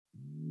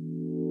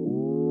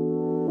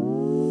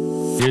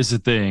Here's the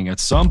thing. At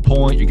some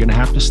point, you're going to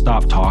have to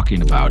stop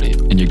talking about it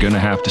and you're going to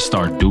have to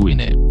start doing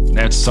it. And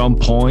at some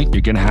point,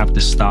 you're going to have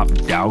to stop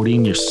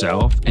doubting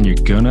yourself and you're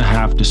going to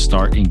have to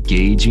start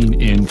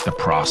engaging in the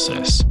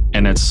process.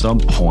 And at some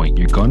point,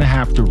 you're going to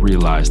have to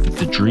realize that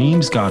the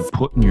dreams God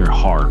put in your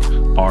heart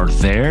are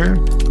there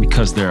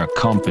because they're a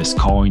compass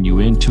calling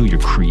you into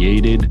your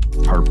created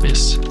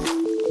purpose.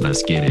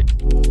 Let's get it.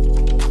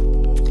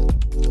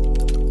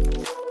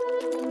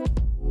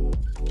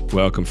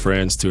 Welcome,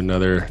 friends, to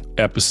another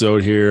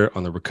episode here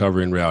on the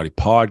Recovery in Reality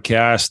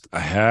podcast. I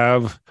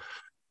have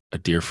a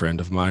dear friend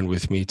of mine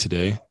with me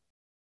today,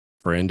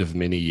 friend of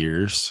many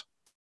years.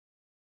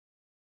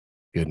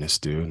 Goodness,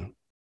 dude.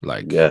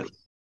 Like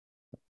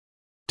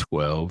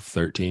 12,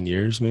 13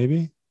 years,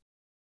 maybe?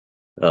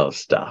 Oh,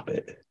 stop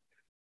it.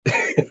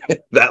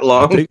 That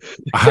long?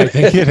 I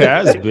think it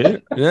has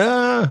been.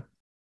 Yeah.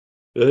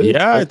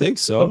 Yeah, I think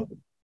so.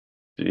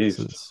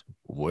 Jesus.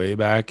 Way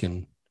back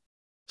in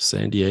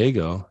San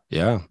Diego.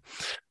 Yeah.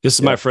 This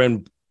is my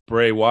friend,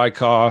 Brae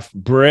Wyckoff.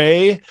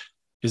 Brae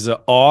is an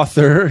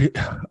author.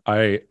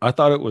 I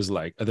thought it was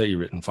I thought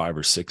you've written 5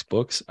 or 6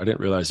 books. I didn't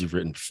realize you've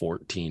written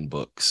 14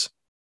 books.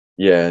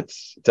 Yeah,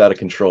 it's out of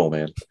control,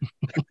 man.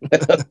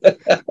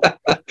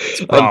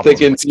 I'm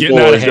thinking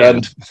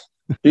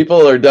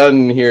people are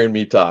done hearing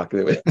me talk.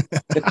 We're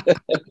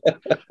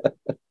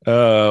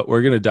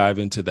going to dive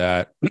into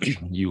that.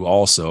 You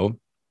also,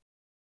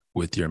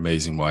 with your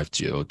amazing wife,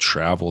 Jill,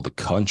 travel the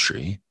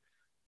country,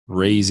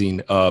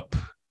 raising up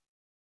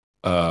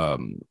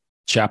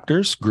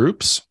chapters,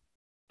 groups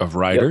of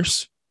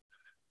writers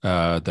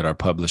that are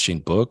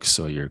publishing books.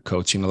 So you're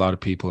coaching a lot of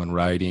people in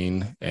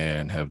writing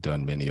and have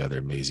done many other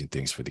amazing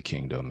things for the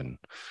kingdom. And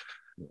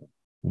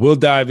we'll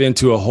dive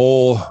into a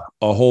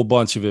whole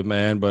bunch of it,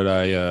 man. But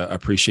I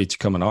appreciate you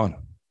coming on.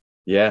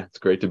 Yeah, it's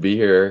great to be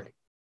here.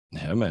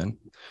 Yeah, man.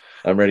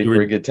 I'm ready for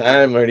a good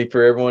time. I'm ready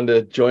for everyone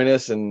to join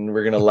us, and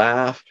we're going to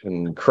laugh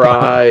and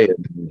cry.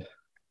 And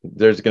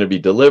there's going to be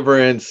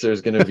deliverance.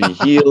 There's going to be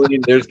healing.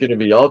 There's going to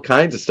be all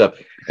kinds of stuff.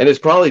 And it's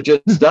probably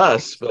just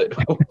us, but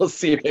we'll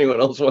see if anyone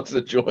else wants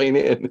to join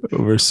in.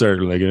 We're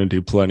certainly going to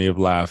do plenty of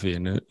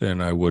laughing,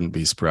 and I wouldn't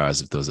be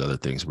surprised if those other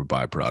things were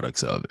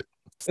byproducts of it.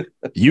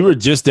 You were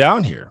just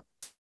down here.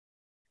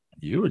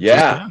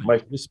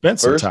 My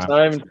first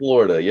time in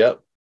Florida. Yep.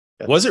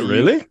 Was it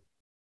really?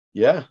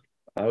 Yeah.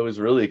 I was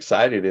really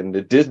excited, and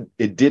it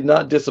did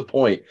not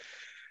disappoint,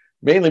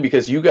 mainly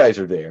because you guys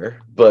are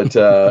there. But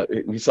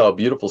we saw a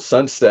beautiful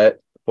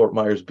sunset, Fort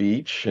Myers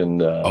Beach,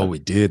 and we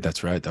did.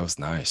 That's right. That was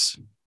nice.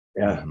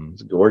 Yeah, It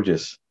was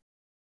gorgeous.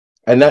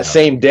 And that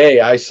same day,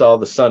 I saw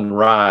the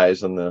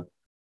sunrise on the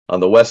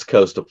west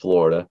coast of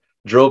Florida.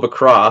 Drove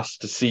across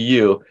to see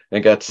you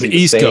and got to see the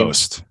East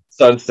Coast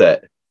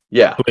sunset.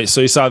 Yeah. Wait,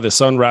 so you saw the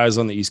sunrise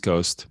on the East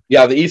Coast?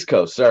 Yeah, the East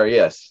Coast. Sorry,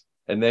 yes.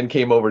 And then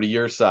came over to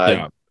your side.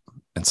 Yeah.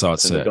 And saw it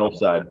set. The Gulf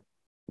side.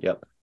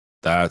 Yep.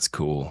 That's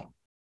cool.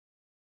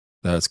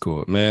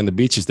 Man, the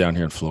beaches down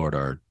here in Florida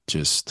are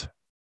just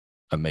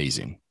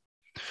amazing.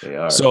 They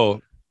are.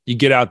 So you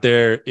get out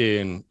there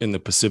in the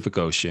Pacific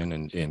Ocean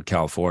and in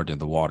California,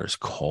 the water's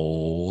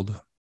cold.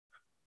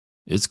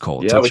 It's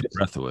cold. Yeah, takes your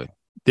breath away.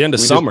 The end of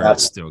summer,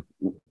 it's still.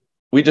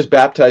 We just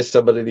baptized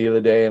somebody the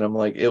other day, and I'm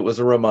like, it was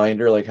a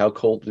reminder, like how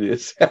cold it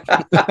is.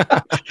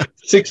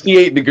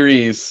 68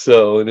 degrees.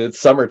 So, and it's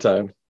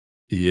summertime.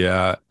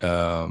 Yeah.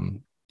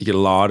 You get a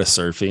lot of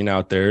surfing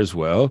out there as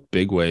well.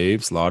 Big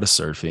waves, a lot of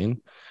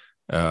surfing.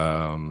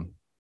 No,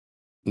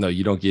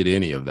 you don't get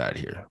any of that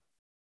here.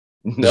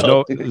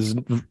 No.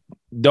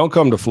 Don't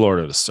come to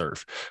Florida to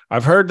surf.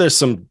 I've heard there's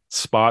some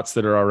spots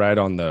that are all right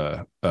on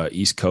the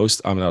East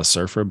Coast. I'm not a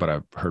surfer, but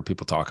I've heard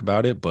people talk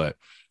about it. But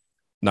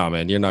no,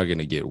 man, you're not going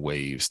to get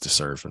waves to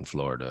surf in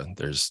Florida.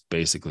 There's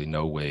basically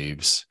no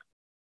waves.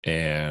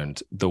 And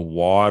the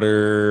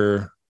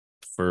water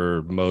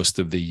for most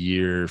of the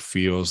year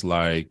feels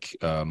like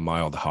a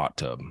mild hot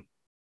tub.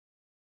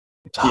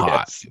 It's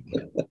hot.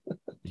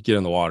 You get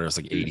in the water, it's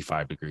like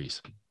 85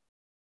 degrees.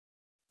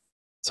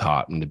 It's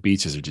hot, and the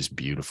beaches are just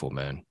beautiful,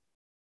 man.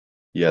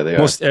 Yeah, they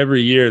Almost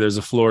every year there's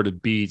a Florida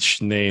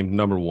beach named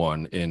number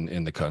 1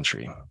 in the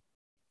country.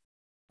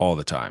 All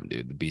the time,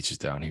 dude. The beaches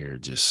down here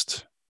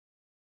it's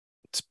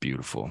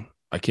beautiful.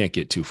 I can't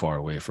get too far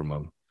away from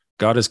them.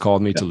 God has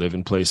called me to live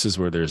in places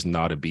where there's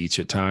not a beach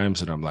at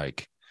times, and I'm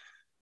like,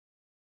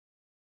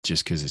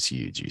 just because it's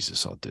you,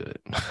 Jesus, I'll do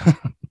it.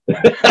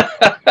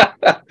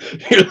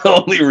 You're the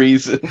only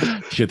reason.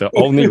 You're the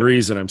only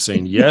reason I'm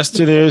saying yes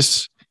to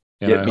this.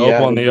 And I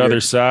hope on the other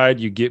side,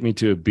 you get me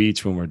to a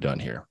beach when we're done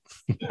here.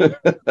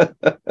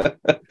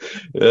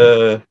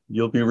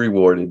 You'll be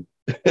rewarded.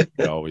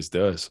 It always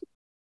does.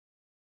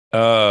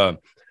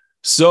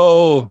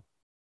 So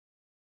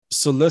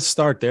let's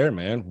start there,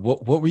 man.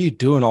 What were you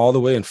doing all the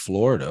way in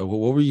Florida?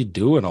 What were you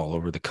doing all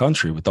over the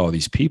country with all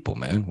these people,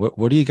 man?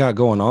 What do you got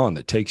going on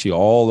that takes you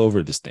all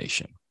over this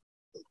nation?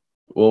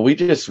 Well, we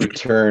just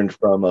returned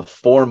from a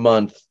 4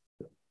 months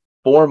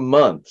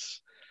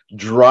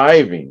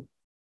driving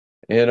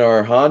in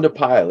our Honda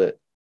Pilot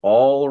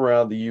all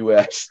around the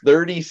U.S.,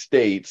 30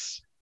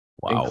 states,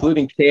 Wow.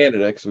 including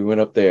Canada, because we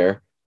went up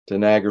there to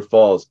Niagara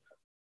Falls.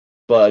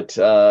 But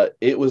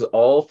it was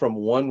all from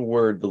one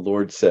word the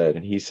Lord said,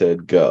 and he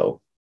said,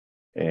 go.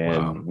 Wow.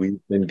 And we've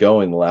been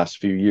going the last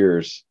few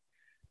years,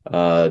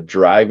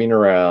 driving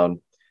around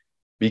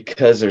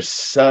because there's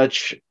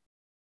such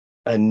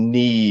a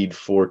need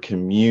for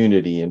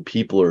community and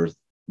people are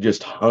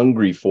just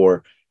hungry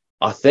for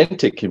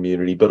authentic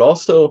community, but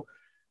also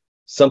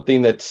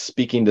something that's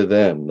speaking to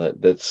them,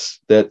 that's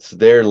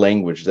their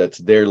language, that's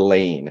their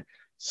lane.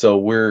 So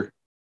we're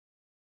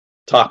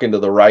talking to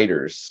the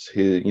writers,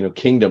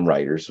 kingdom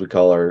writers. We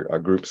call our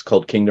groups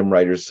called Kingdom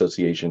Writers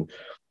Association.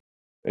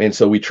 And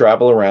so we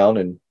travel around,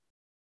 and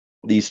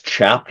these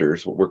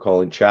chapters, what we're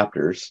calling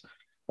chapters,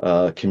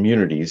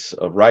 communities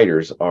of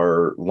writers,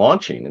 are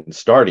launching and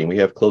starting. We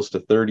have close to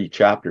 30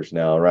 chapters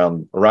now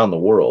around the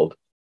world.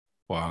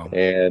 Wow.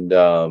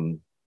 And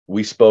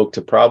we spoke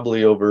to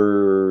probably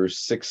over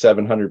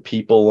 600-700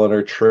 people on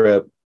our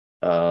trip.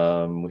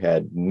 We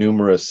had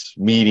numerous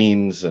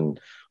meetings and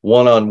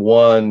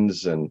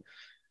one-on-ones, and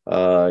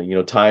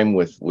time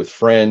with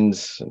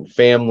friends and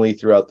family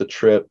throughout the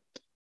trip.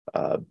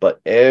 But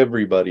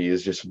everybody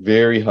is just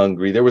very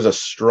hungry. There was a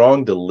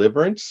strong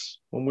deliverance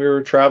when we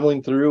were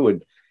traveling through,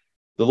 and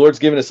the Lord's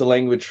given us a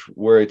language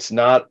where it's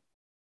not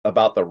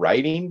about the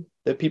writing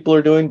that people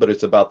are doing, but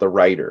it's about the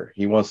writer.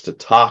 He wants to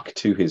talk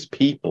to his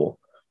people.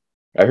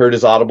 I heard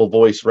his audible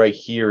voice right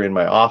here in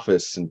my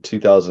office in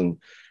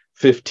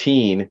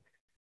 2015.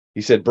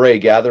 He said, Brae,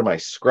 gather my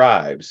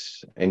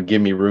scribes and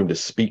give me room to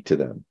speak to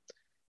them.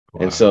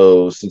 And Wow.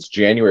 so since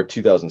January of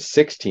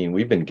 2016,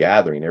 we've been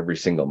gathering every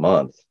single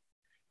month.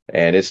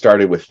 And it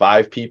started with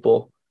 5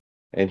 people.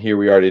 And here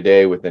we are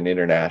today with an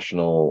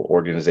international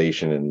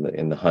organization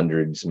in the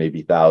hundreds,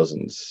 maybe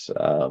thousands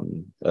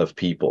of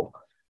people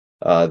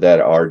that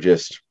are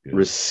just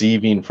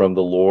receiving from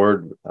the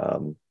Lord.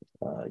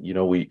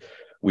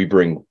 We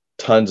bring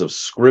tons of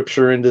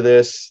scripture into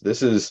this.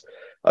 It's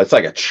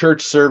like a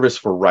church service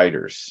for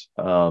writers.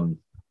 I don't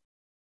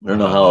I love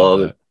know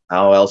that.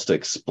 how else to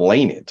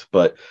explain it,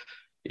 but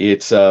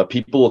it's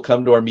people will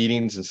come to our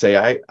meetings and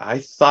say, I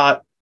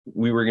thought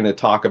we were going to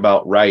talk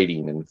about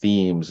writing and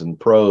themes and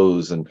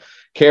prose and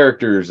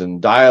characters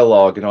and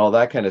dialogue and all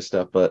that kind of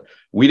stuff, but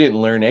we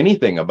didn't learn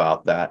anything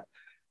about that.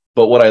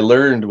 But what I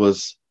learned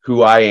was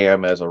who I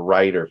am as a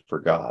writer for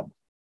God.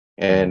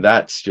 And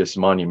that's just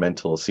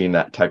monumental, seeing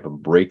that type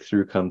of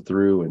breakthrough come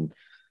through.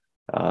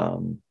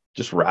 And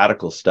just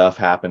radical stuff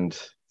happened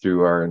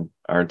through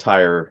our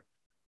entire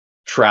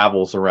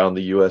travels around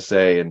the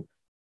USA. And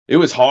it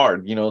was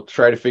hard,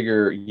 try to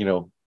figure,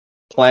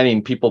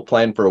 people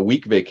plan for a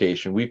week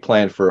vacation. We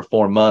planned for a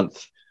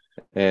 4-month,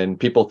 and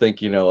people think,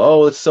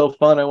 oh, it's so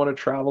fun, I want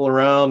to travel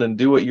around and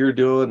do what you're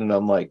doing. And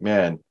I'm like,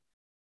 man,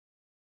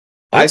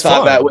 I It's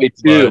thought that fun, way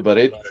too,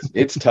 but but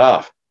it's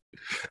tough.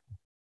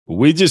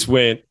 we just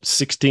went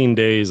 16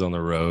 days on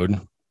the road.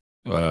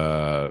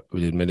 We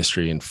did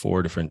ministry in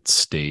 4 different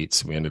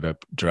states. We ended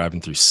up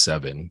driving through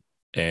 7,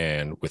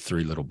 and with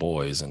 3 little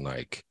boys, and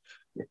like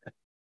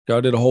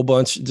God did a whole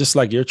bunch, just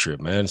like your trip,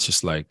 man. It's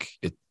just like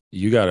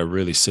you got to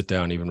really sit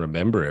down and even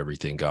remember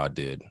everything God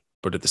did.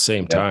 But at the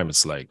same Yeah. time,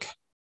 it's like,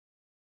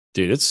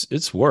 dude,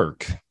 it's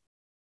work.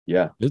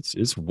 Yeah.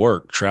 It's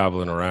work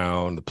traveling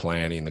around, the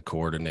planning, the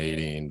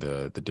coordinating,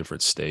 the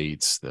different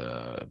states,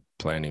 the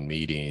planning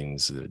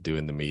meetings,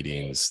 doing the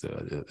meetings.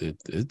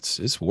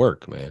 It's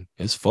work, man.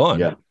 It's fun.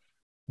 Yeah.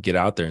 Get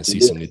out there and see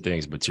some new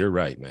things. But you're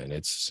right, man.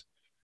 It's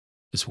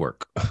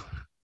work.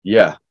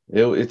 Yeah.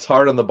 It's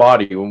hard on the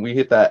body. When we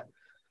hit that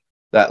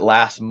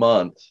last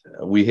month,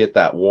 we hit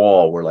that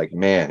wall. We're like,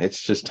 man,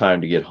 it's just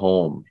time to get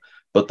home.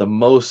 But the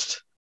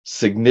most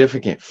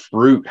significant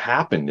fruit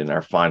happened in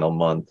our final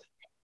month.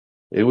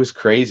 It was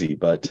crazy,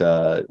 but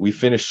we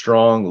finished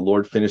strong. The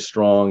Lord finished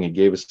strong. He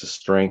gave us the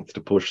strength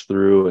to push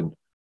through.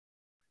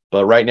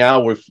 But right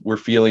now we're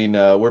feeling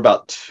we're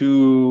about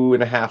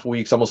 2.5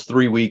 weeks, almost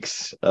 3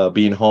 weeks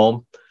being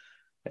home.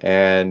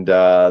 And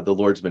the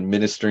Lord's been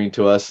ministering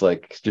to us,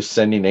 like just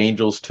sending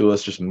angels to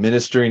us, just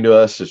ministering to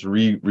us, just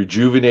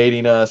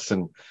rejuvenating us,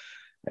 and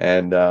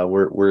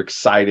we're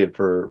excited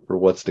for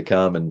what's to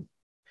come,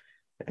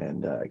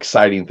 and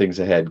exciting things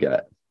ahead,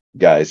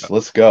 guys.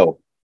 Let's go.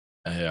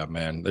 Yeah,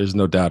 man. There's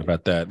no doubt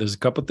about that. There's a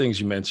couple of things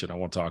you mentioned I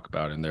want to talk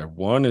about in there.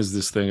 One is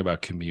this thing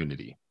about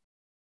community.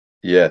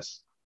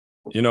 Yes.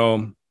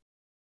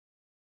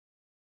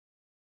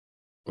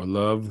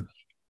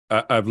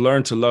 I've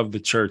learned to love the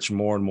church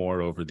more and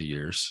more over the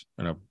years,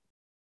 and I've,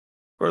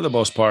 for the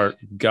most part,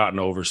 gotten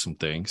over some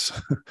things.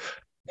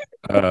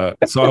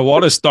 So I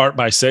want to start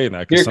by saying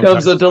that, because Here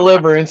comes the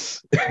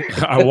deliverance.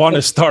 I want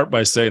to start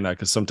by saying that,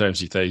 because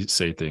sometimes you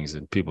say things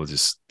and people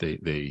just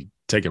they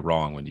take it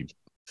wrong when you.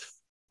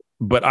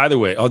 But either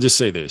way, I'll just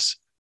say this: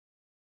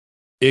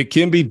 it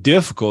can be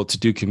difficult to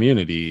do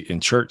community in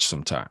church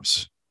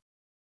sometimes.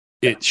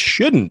 It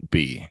shouldn't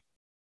be.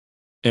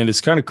 And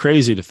it's kind of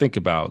crazy to think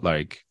about,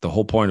 like, the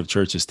whole point of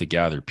church is to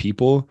gather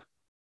people,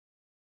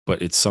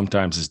 but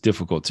sometimes it's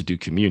difficult to do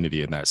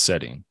community in that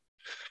setting.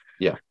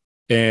 Yeah.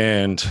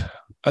 And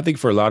I think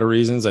for a lot of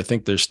reasons. I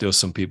think there's still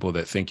some people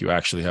that think you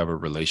actually have a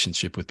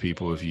relationship with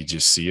people if you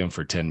just see them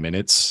for 10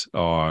 minutes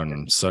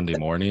on Sunday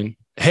morning.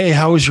 Hey,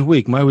 how was your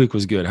week? My week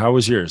was good. How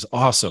was yours?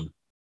 Awesome.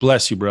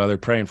 Bless you, brother.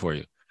 Praying for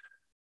you.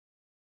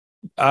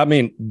 That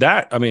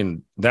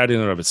in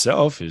and of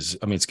itself is,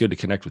 it's good to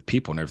connect with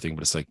people and everything,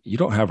 but it's like, you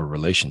don't have a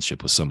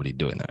relationship with somebody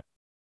doing that.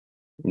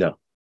 No.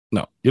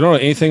 No, you don't know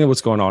anything of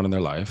what's going on in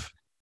their life.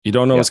 You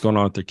don't know Yeah. what's going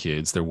on with their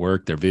kids, their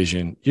work, their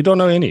vision. You don't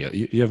know any of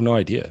it. You have no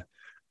idea.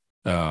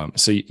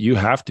 So you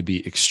have to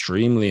be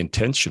extremely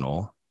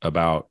intentional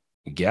about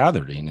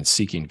gathering and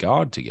seeking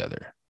God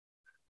together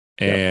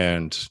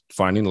and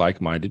finding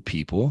like-minded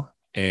people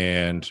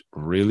and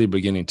really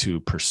beginning to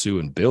pursue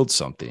and build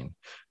something.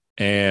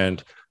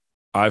 And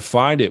I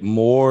find it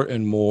more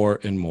and more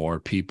and more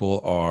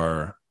people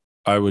are,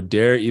 I would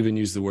dare even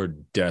use the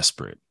word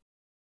desperate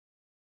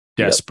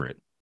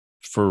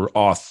for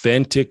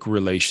authentic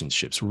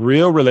relationships,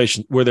 real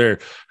relations where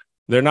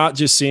they're not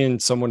just seeing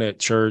someone at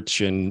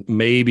church and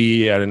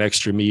maybe at an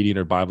extra meeting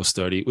or Bible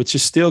study, which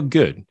is still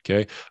good.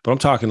 Okay. But I'm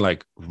talking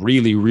like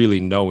really, really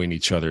knowing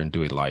each other and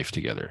doing life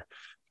together.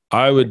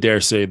 I would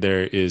dare say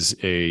there is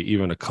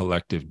even a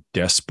collective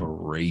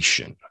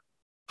desperation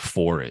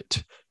for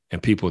it,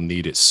 and people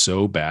need it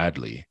so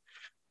badly.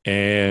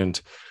 And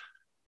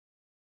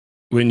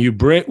when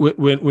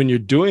you're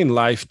doing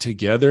life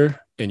together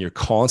and you're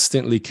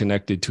constantly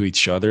connected to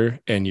each other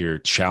and you're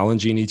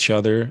challenging each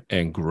other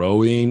and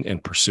growing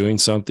and pursuing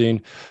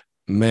something,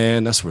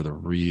 man, that's where the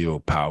real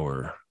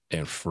power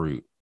and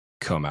fruit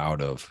come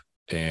out of.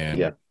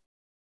 And,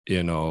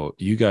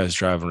 you guys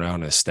driving around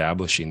and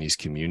establishing these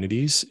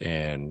communities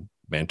and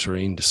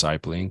mentoring,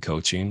 discipling,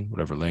 coaching,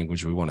 whatever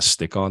language we want to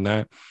stick on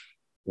that.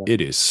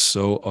 It is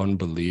so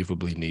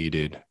unbelievably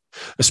needed.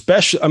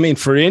 Especially,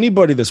 for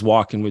anybody that's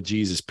walking with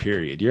Jesus,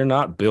 period. You're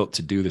not built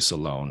to do this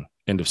alone.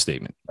 End of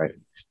statement. Right.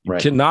 You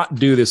cannot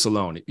do this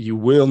alone. You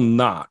will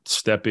not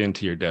step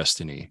into your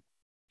destiny,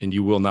 and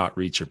you will not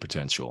reach your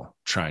potential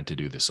trying to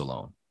do this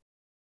alone.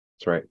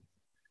 That's right.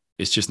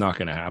 It's just not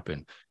going to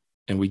happen.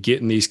 And we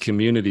get in these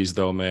communities,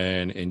 though,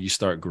 man, and you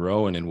start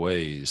growing in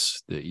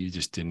ways that you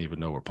just didn't even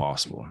know were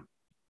possible.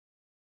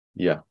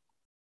 Yeah,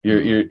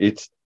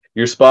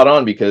 you're spot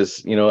on,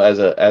 because as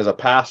a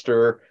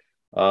pastor,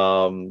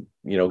 going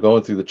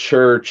through the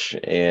church,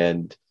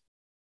 and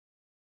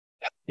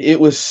it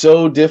was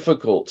so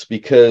difficult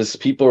because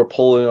people are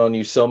pulling on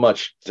you so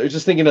much. They're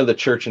just thinking of the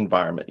church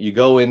environment. You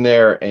go in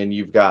there and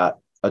you've got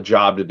a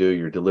job to do.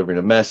 You're delivering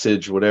a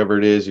message, whatever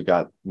it is. You've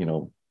got,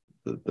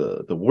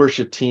 the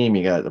worship team,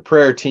 you got the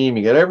prayer team,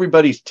 you got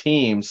everybody's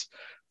teams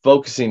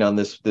focusing on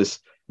this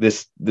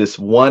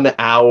 1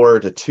 hour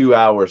to 2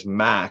 hours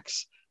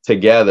max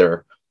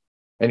together.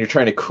 And you're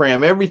trying to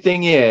cram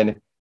everything in,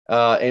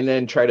 and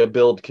then try to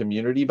build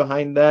community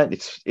behind that.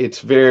 It's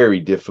very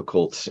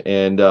difficult.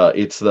 And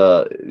it's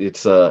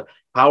how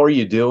are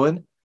you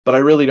doing? But I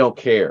really don't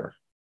care.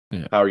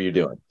 Yeah. How are you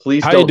doing?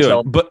 Please how don't you doing?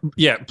 tell me. But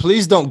yeah,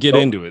 please don't get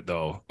into it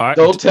though.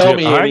 Don't tell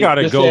me. I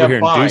gotta go over here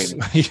fine.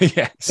 and do some.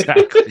 Yeah,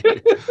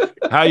 exactly.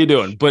 How you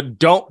doing? But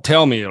don't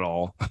tell me at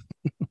all.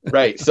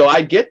 Right. So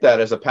I get that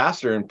as a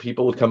pastor, and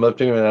people would come up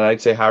to me and I'd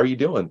say, "How are you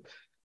doing?"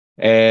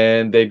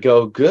 And they'd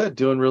go, "Good,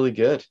 doing really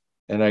good."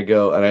 And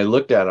I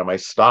looked at them. I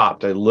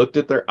stopped. I looked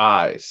at their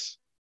eyes.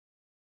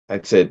 I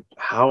said,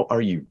 "How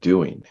are you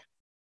doing?"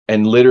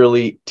 And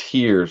literally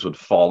tears would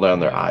fall down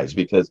their eyes,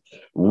 because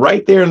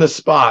right there in the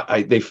spot,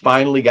 they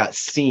finally got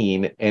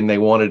seen, and they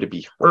wanted to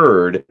be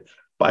heard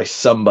by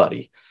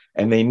somebody,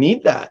 and they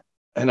need that.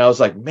 And I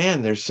was like,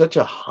 man, there's such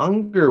a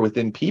hunger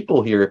within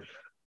people here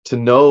to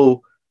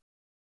know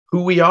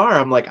who we are.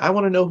 I'm like, I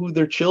want to know who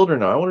their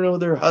children are. I want to know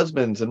their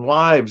husbands and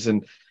wives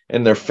and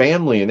their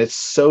family. And it's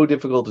so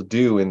difficult to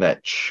do in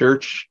that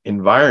church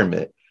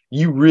environment.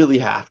 You really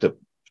have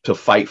to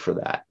fight for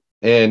that.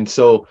 And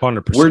so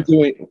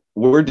 100%.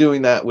 we're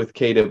doing that with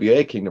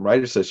KWA, Kingdom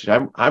Writers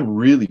Association. I'm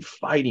really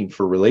fighting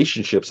for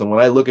relationships. And when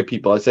I look at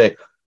people, I say,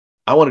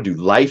 I want to do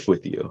life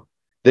with you.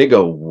 They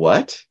go,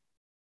 what?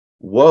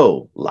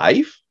 Whoa,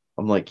 life?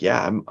 I'm like,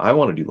 yeah, I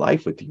want to do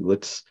life with you.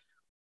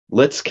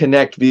 Let's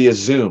connect via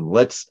Zoom.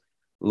 Let's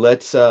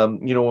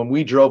when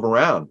we drove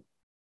around,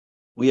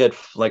 we had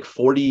like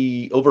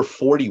over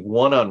 40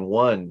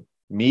 one-on-one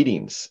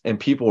meetings, and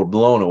people were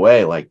blown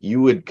away. Like,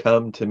 you would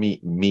come to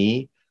meet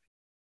me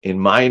in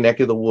my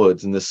neck of the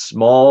woods in this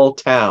small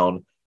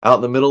town out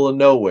in the middle of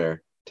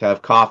nowhere to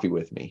have coffee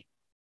with me.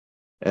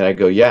 And I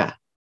go, yeah,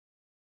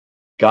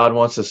 God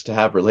wants us to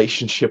have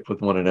relationship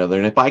with one another.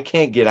 And if I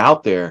can't get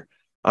out there,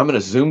 I'm going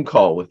to Zoom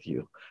call with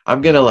you.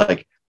 I'm going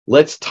to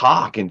let's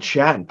talk and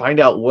chat and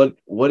find out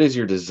what is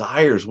your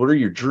desires? What are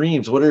your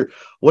dreams? What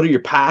are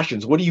your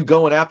passions? What are you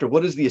going after?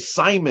 What is the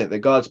assignment that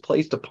God's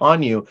placed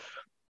upon you?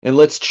 And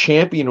let's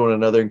champion one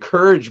another,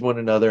 encourage one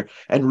another,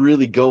 and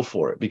really go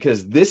for it,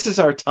 because this is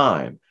our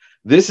time.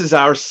 This is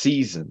our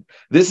season.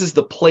 This is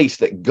the place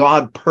that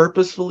God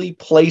purposefully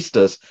placed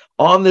us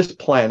on this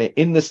planet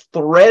in this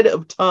thread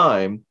of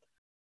time,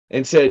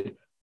 and said,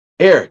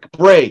 Eric,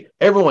 Brae,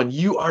 everyone,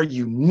 you are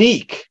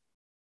unique.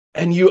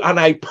 and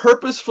I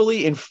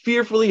purposefully and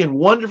fearfully and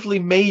wonderfully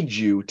made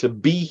you to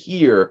be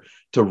here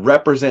to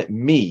represent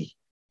me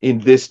in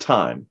this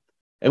time.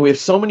 And we have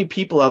so many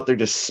people out there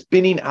just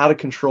spinning out of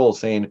control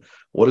saying,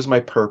 what is my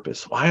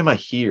purpose? Why am I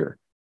here?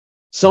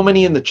 So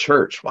many in the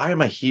church. Why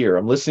am I here?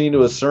 I'm listening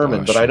to a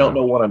sermon, but I don't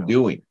know what I'm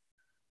doing.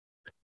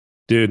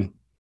 Dude, a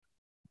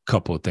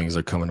couple of things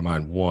are coming to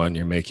mind. One,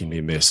 you're making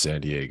me miss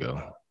San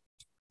Diego.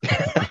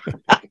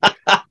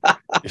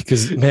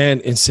 Because,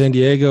 man, in San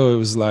Diego, it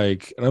was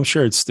like, and I'm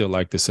sure it's still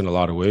like this in a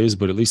lot of ways,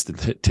 but at least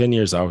the 10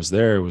 years I was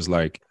there, it was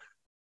like,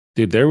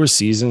 dude, there were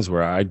seasons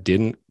where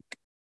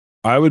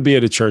I would be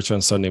at a church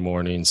on Sunday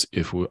mornings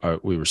if we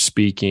were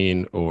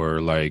speaking or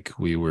like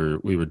we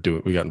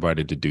got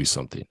invited to do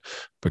something.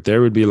 But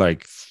there would be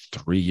like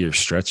 3-year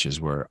stretches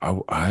where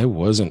I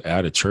wasn't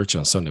at a church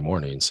on Sunday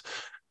mornings,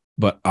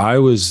 but I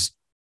was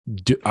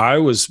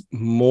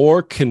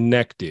more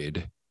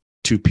connected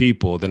to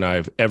people than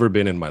I've ever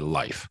been in my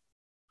life.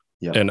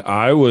 Yeah. And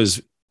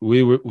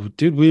we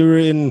were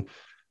in,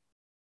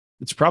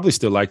 it's probably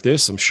still like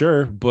this, I'm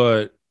sure,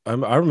 but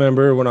I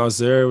remember when I was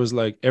there, it was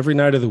like every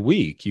night of the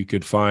week, you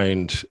could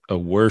find a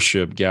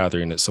worship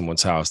gathering at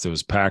someone's house that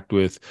was packed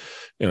with,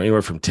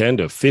 anywhere from 10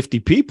 to 50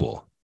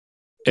 people.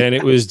 And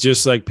it was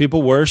just like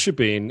people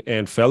worshiping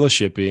and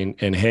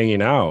fellowshipping and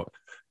hanging out.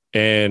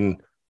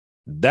 And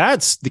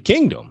that's the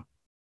kingdom.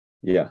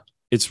 Yeah.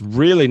 It's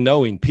really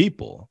knowing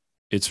people.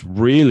 It's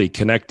really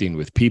connecting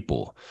with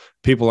people.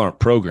 People aren't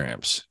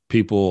programs.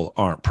 People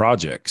aren't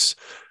projects.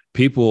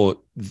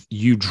 People,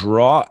 you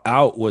draw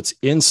out what's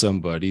in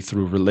somebody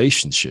through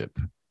relationship.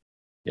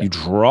 Yeah. You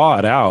draw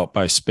it out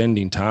by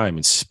spending time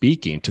and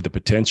speaking to the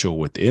potential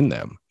within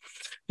them.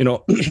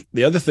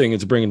 The other thing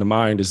it's bringing to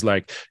mind is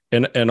like,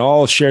 and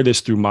I'll share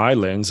this through my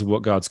lens of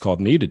what God's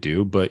called me to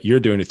do, but you're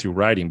doing it through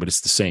writing, but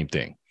it's the same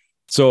thing.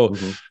 So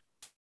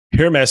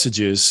hear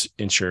messages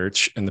in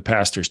church and the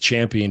pastor's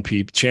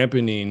championing.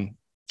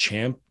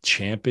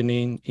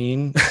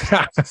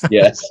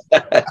 Yes.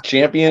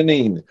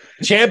 championing.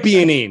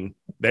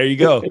 There you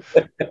go.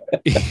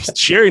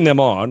 Cheering them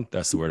on.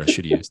 That's the word I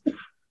should have used.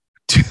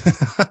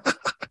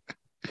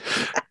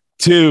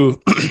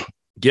 To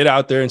get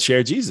out there and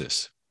share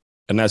Jesus.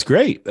 And that's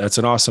great. That's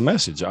an awesome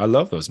message. I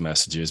love those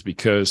messages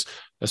because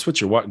that's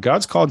what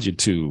God's called you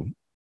to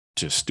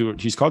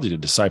steward. He's called you to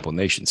disciple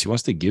nations. He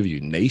wants to give you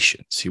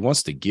nations. He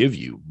wants to give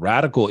you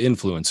radical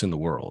influence in the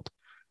world,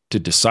 to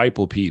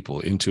disciple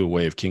people into a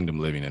way of kingdom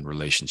living and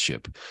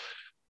relationship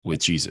with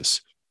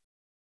Jesus.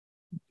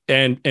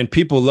 And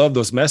people love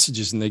those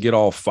messages and they get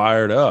all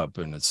fired up.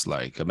 And it's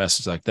like a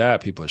message like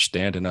that, people are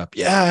standing up,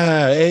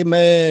 yeah,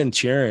 amen,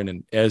 cheering,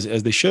 and as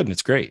they should, and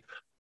it's great.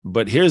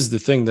 But here's the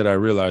thing that I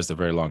realized a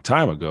very long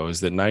time ago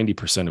is that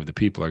 90% of the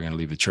people are going to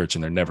leave the church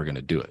and they're never going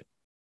to do it.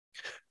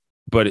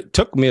 But it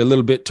took me a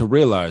little bit to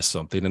realize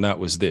something, and that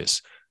was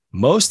this.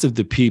 Most of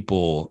the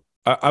people,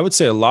 I would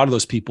say a lot of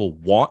those people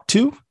want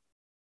to,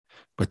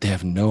 but they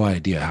have no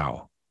idea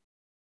how.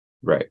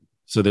 Right.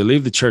 So they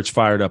leave the church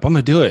fired up. I'm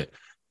going to do it.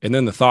 And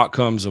then the thought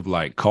comes of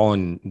like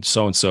calling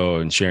so-and-so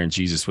and sharing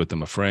Jesus with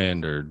them, a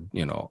friend, or,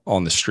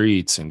 on the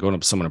streets and going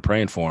up to someone and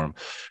praying for them.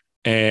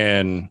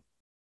 And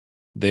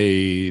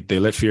they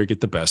let fear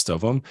get the best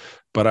of them.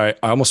 But I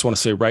almost want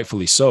to say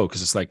rightfully so,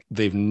 because it's like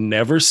they've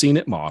never seen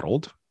it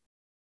modeled.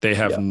 They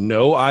have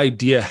no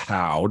idea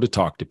how to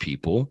talk to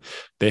people.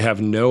 They have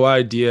no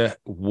idea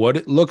what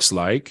it looks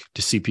like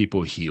to see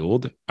people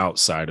healed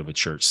outside of a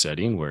church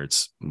setting where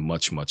it's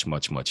much, much,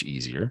 much, much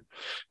easier.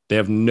 They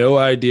have no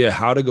idea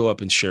how to go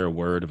up and share a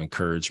word of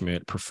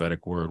encouragement,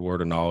 prophetic word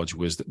of knowledge,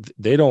 wisdom.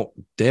 They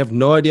have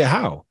no idea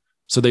how,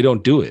 so they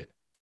don't do it.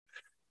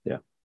 Yeah.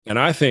 And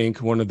I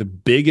think one of the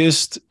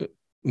biggest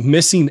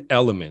missing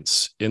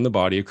elements in the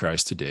body of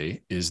Christ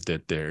today is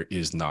that there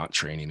is not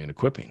training and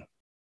equipping.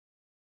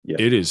 Yeah.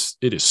 It is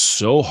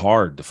so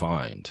hard to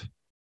find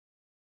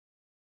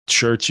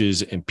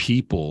churches and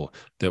people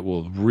that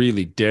will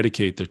really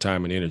dedicate their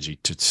time and energy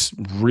to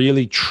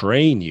really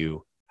train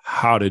you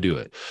how to do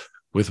it.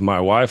 With my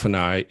wife and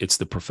I, it's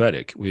the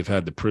prophetic. We've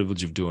had the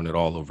privilege of doing it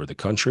all over the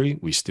country.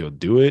 We still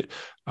do it.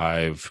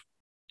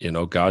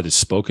 God has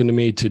spoken to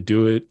me to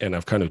do it, and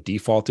I've kind of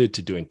defaulted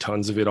to doing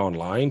tons of it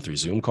online through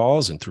Zoom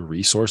calls and through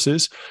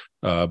resources.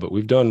 But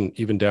we've done,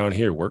 even down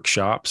here,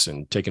 workshops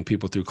and taken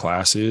people through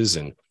classes,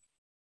 and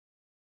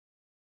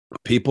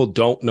people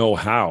don't know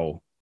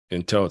how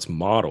until it's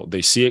modeled.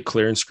 They see it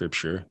clear in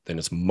scripture, then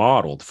it's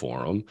modeled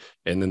for them,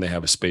 and then they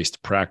have a space to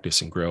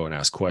practice and grow and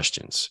ask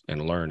questions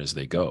and learn as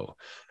they go.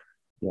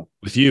 Yeah.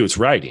 With you, it's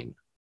writing.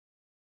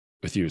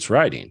 But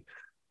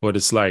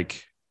it's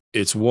like,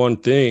 it's one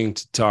thing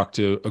to talk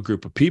to a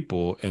group of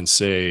people and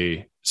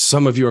say,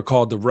 some of you are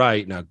called to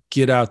write, now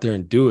get out there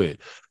and do it.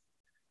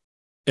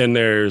 And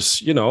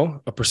there's,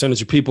 a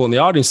percentage of people in the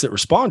audience that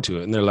respond to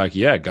it. And they're like,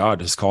 yeah,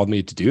 God has called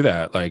me to do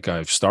that. Like,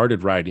 I've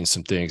started writing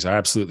some things. I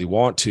absolutely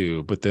want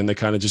to. But then they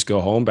kind of just go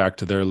home back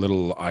to their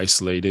little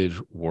isolated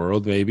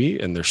world, maybe.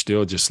 And they're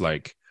still just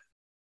like,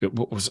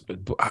 what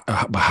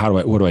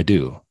do I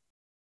do?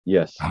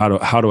 Yes.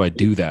 How do I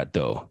do that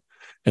though?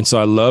 And so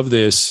I love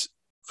this,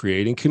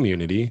 creating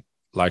community,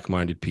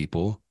 like-minded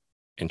people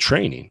and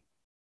training and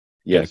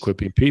Yes.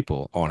 equipping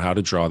people on how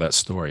to draw that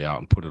story out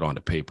and put it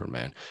onto paper,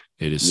 man.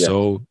 It is Yes.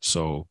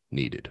 so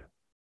needed.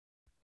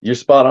 You're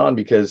spot on,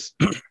 because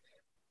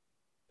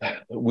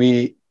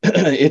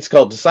it's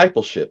called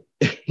discipleship.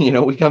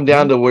 We come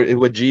down to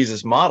what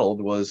Jesus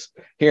modeled was,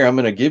 here, I'm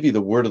going to give you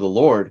the word of the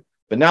Lord,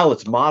 but now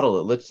let's model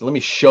it. Let me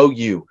show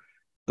you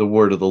the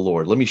word of the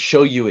Lord. Let me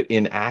show you it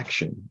in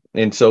action.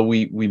 And so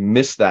we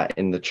miss that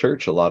in the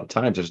church a lot of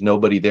times. There's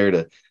nobody there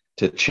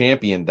to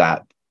champion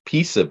that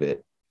piece of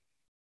it.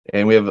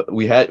 And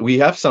we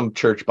have some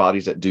church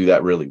bodies that do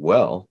that really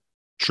well.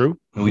 True.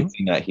 And we've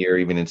seen that here,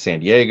 even in San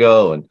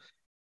Diego and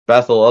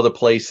Bethel, other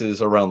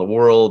places around the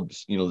world.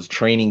 There's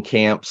training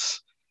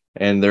camps,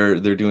 and they're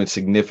doing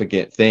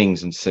significant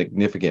things and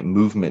significant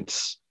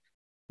movements.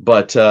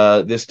 But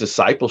this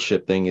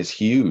discipleship thing is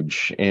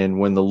huge. And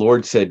when the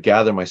Lord said,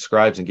 gather my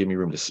scribes and give me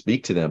room to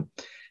speak to them,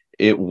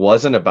 it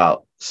wasn't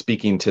about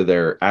speaking to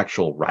their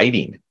actual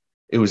writing.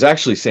 It was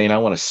actually saying, I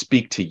want to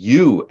speak to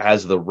you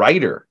as the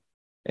writer,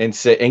 and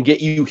say, and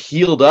get you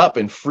healed up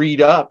and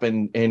freed up,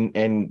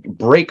 and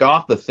break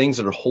off the things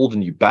that are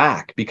holding you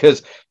back.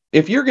 Because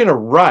if you're going to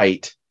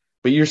write,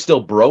 but you're still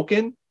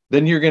broken,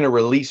 then you're going to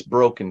release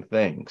broken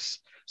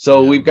things.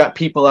 So we've got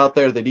people out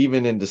there that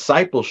even in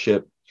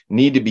discipleship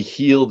need to be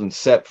healed and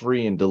set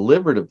free and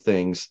delivered of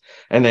things,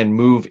 and then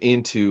move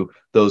into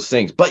those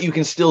things. But you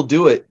can still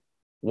do it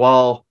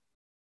while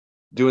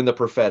doing the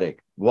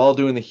prophetic, while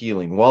doing the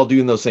healing, while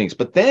doing those things.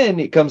 But then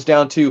it comes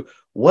down to,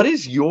 what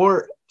is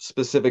your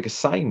specific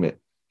assignment?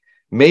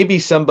 Maybe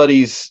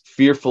somebody's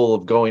fearful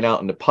of going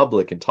out into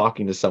public and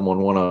talking to someone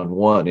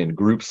one-on-one in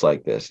groups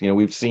like this.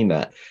 We've seen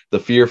that, the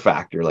fear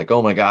factor, like,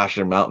 oh my gosh,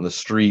 I'm out in the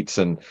streets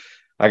and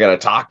I got to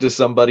talk to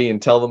somebody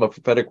and tell them a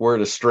prophetic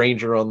word, a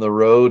stranger on the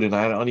road, and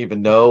I don't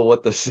even know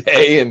what to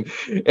say.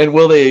 And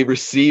will they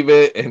receive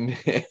it?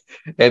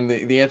 And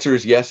the answer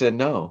is yes and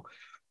no.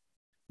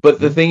 But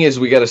the thing is,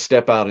 we got to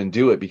step out and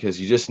do it, because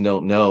you just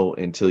don't know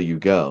until you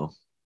go.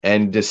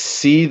 And to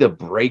see the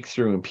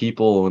breakthrough in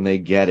people when they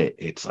get it,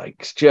 it's like,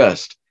 it's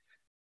just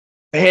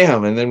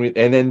bam. And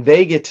then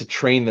they get to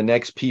train the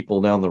next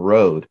people down the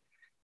road.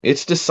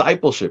 It's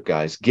discipleship,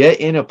 guys. Get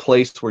in a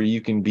place where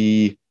you can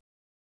be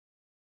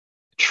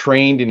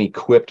trained and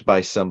equipped by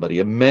somebody,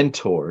 a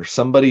mentor,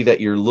 somebody that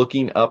you're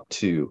looking up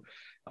to,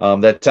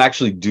 that's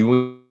actually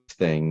doing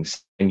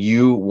things, and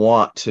you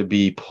want to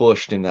be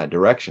pushed in that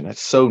direction.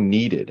 That's so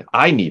needed.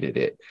 I needed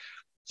it.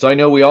 So I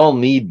know we all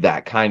need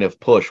that kind of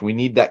push. We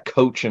need that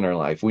coach in our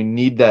life. We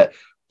need that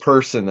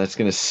person that's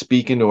going to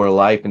speak into our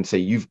life and say,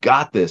 you've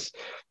got this.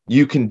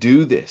 You can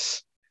do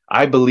this.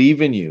 I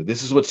believe in you.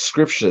 This is what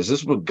Scripture says. This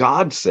is what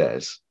God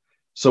says.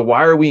 So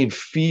why are we in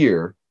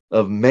fear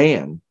of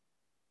man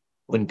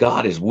when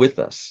God is with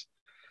us?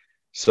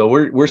 So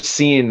we're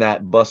seeing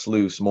that bust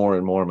loose more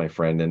and more, my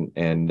friend,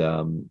 and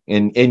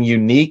in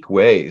unique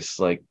ways.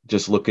 Like,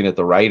 just looking at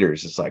the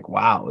writers, it's like,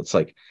 wow, it's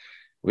like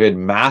we had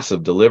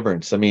massive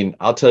deliverance. I mean,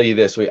 I'll tell you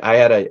this: I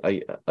had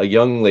a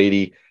young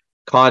lady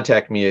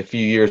contact me a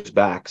few years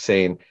back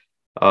saying,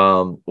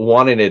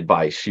 wanted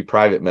advice. She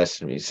private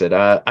messaged me, said,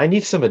 I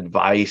need some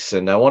advice,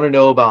 and I want to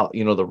know about,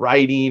 the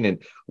writing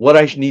and what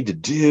I need to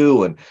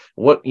do, and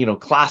what,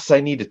 class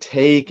I need to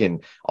take,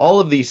 and all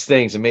of these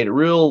things, and made a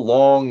real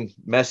long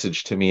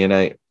message to me.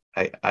 And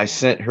I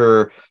sent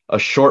her a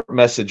short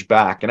message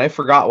back, and I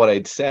forgot what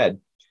I'd said.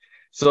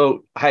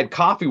 So I had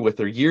coffee with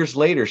her years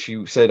later.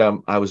 She said,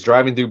 I was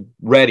driving through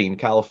Redding,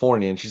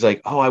 California, and she's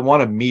like, oh, I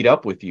want to meet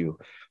up with you.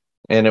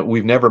 And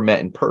we've never met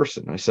in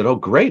person. I said, oh,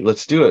 great,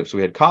 let's do it. So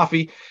we had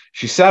coffee.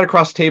 She sat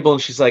across the table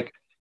and she's like,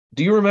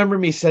 do you remember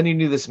me sending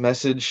you this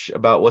message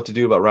about what to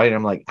do about writing?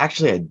 I'm like,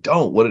 actually, I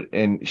don't.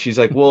 And she's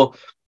like, well,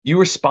 you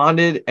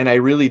responded and I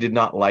really did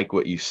not like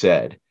what you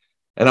said.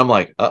 And I'm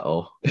like,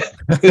 uh-oh,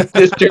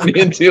 this turned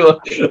into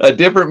a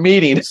different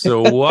meeting.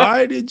 So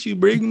why did you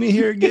bring me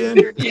here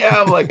again?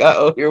 Yeah, I'm like,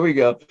 uh-oh, here we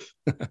go.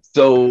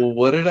 So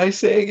what did I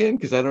say again?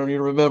 Because I don't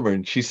even remember.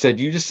 And she said,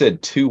 you just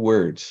said 2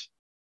 words.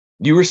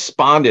 You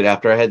responded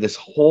after I had this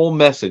whole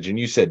message, and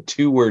you said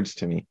 2 words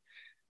to me.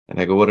 And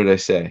I go, what did I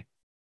say?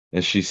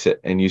 And she said,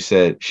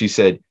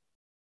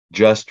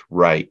 just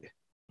right.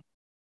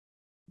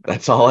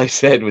 That's all I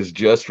said, was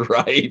just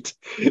right.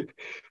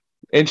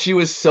 And she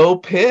was so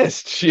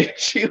pissed.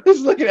 She was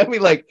looking at me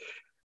like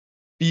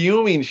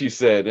fuming, she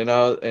said.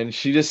 And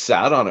she just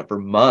sat on it for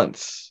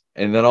months.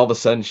 And then all of a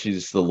sudden,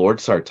 the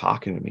Lord started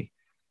talking to me.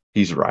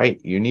 He's right.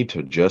 You need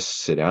to just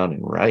sit down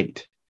and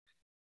write.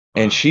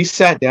 And she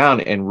sat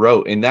down and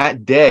wrote. And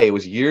that day, it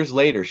was years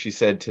later, she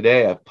said,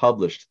 today I've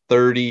published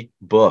 30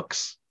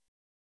 books.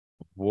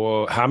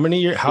 Whoa, how many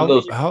years?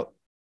 How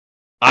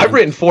I've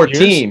written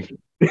 14.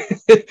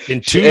 In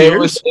 2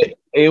 years?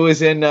 It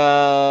was in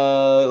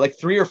like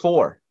 3 or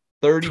 4.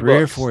 30 3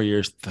 books. or 4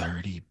 years,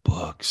 30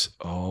 books.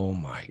 Oh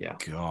my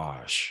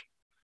gosh.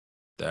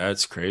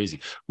 That's crazy.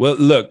 Well,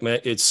 look,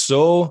 man, it's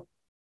so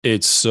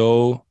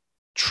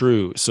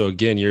true. So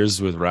again,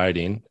 yours with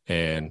writing,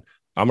 and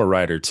I'm a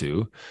writer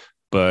too,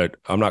 but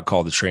I'm not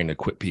called to train to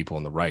equip people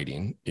in the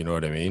writing. You know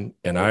what I mean?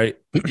 And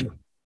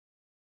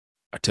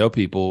I tell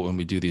people when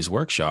we do these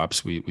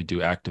workshops, we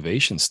do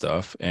activation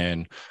stuff,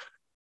 and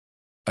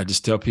I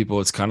just tell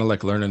people it's kind of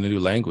like learning a new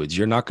language.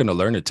 You're not going to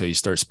learn it till you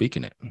start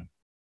speaking it.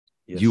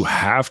 Yes. You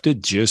have to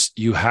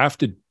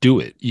do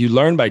it. You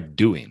learn by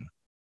doing.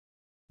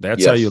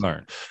 That's how you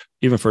learn.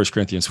 Even 1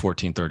 Corinthians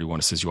 14:31,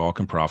 it says you all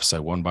can prophesy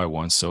one by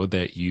one so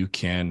that you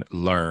can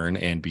learn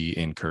and be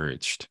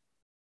encouraged.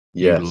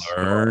 Yes. You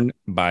learn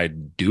by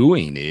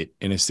doing it.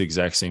 And it's the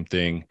exact same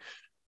thing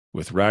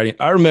with writing.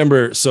 I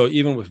remember, so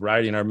even with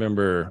writing, I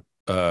remember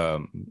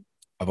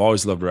I've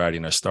always loved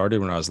writing. I started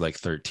when I was like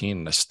 13,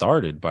 and I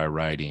started by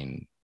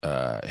writing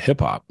hip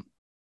hop.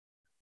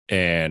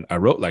 And I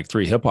wrote like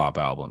 3 hip hop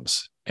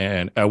albums.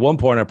 And at one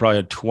point, I probably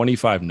had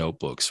 25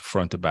 notebooks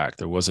front to back.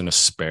 There wasn't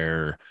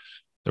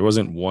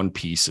one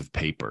piece of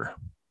paper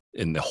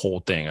in the whole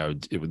thing.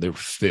 They were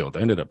filled.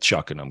 I ended up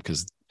chucking them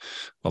because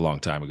a long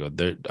time ago,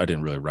 I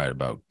didn't really write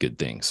about good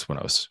things when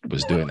I was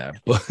doing that.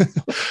 But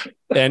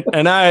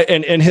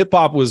and hip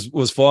hop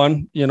was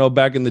fun,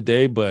 back in the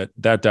day, but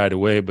that died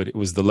away. But it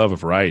was the love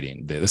of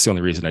writing. That's the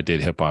only reason I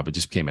did hip hop. It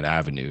just became an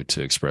avenue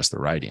to express the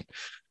writing.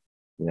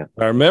 Yeah.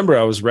 I remember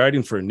I was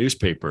writing for a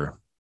newspaper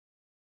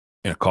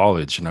in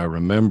college, and I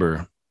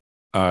remember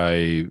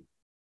I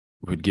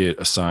would get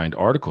assigned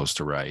articles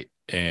to write,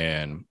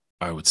 and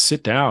I would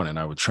sit down and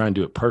I would try and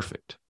do it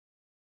perfect.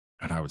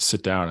 And I would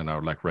sit down and I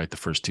would like write the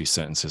first 2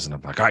 sentences, and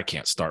I'm like, I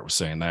can't start with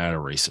saying that,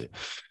 erase it.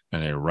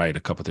 And I write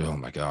a couple of, oh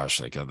my gosh,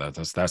 like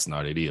that's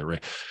not it either.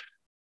 Right.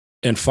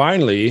 And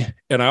finally,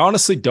 and I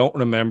honestly don't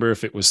remember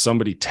if it was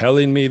somebody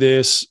telling me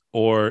this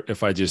or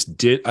if I just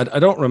did. I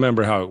don't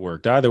remember how it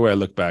worked. Either way, I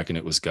look back and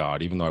it was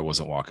God, even though I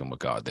wasn't walking with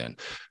God then.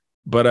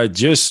 But I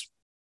just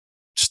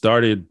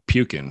started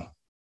puking.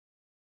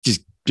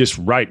 Just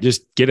write,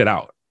 just get it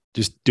out.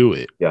 Just do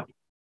it. Yeah.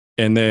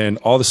 And then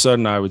all of a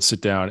sudden I would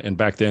sit down, and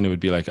back then it would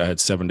be like I had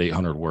 700 to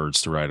 800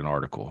 words to write an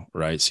article,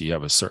 right? So you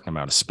have a certain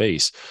amount of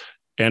space,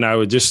 and I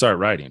would just start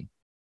writing.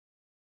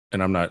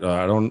 And I'm not,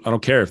 I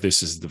don't care if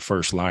this is the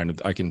first line.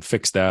 I can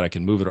fix that. I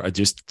can move it. I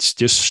just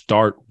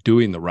start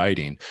doing the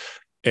writing.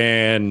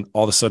 And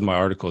all of a sudden my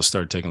articles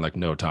started taking like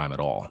no time at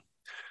all.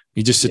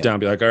 You just sit down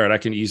and be like, all right, I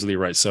can easily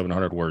write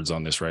 700 words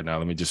on this right now.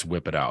 Let me just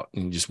whip it out.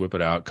 And you just whip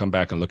it out, come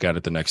back and look at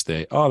it the next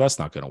day. Oh, that's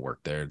not going to work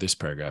there. This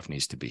paragraph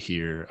needs to be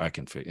here. I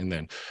can fit, and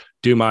then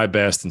do my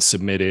best and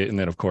submit it. And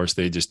then of course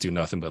they just do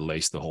nothing but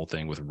lace the whole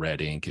thing with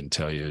red ink and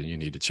tell you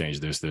need to change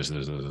this,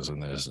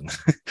 and this.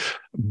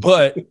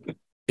 But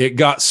it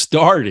got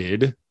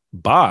started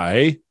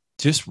by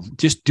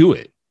just do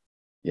it.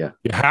 Yeah.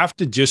 You have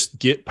to just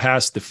get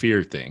past the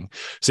fear thing.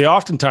 See,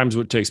 oftentimes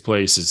what takes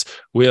place is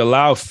we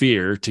allow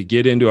fear to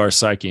get into our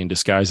psyche and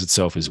disguise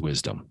itself as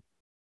wisdom.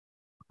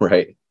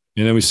 Right.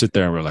 And then we sit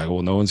there and we're like,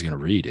 well, no one's going to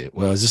read it.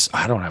 Well,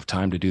 I don't have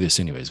time to do this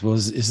anyways. Well,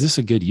 is this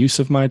a good use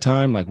of my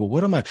time? Like, well,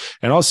 what am I?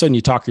 And all of a sudden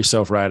you talk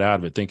yourself right out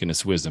of it thinking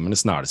it's wisdom, and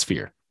it's not, it's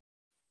fear.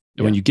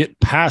 And when you get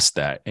past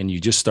that and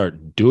you just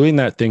start doing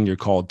that thing you're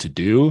called to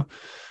do,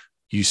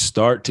 you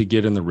start to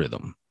get in the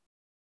rhythm.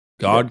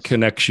 God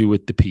connects you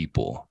with the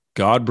people.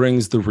 God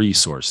brings the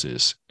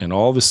resources. And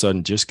all of a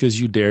sudden, just because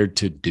you dared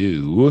to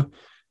do,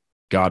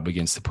 God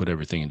begins to put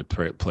everything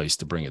into place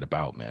to bring it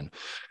about, man.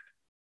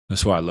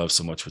 That's why I love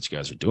so much what you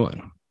guys are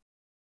doing.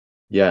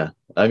 Yeah.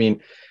 I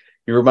mean,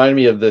 you remind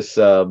me of this,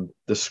 the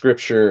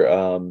scripture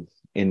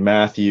in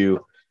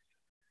Matthew.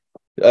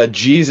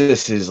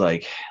 Jesus is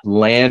like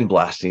land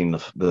blasting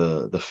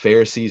the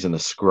Pharisees and the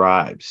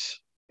scribes.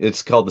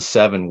 It's called the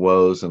 7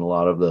 woes, and a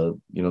lot of the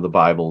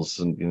Bibles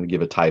and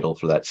give a title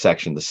for that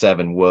section, the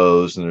 7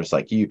 woes. And there's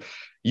like, you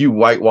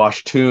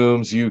whitewashed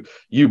tombs,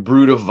 you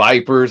brood of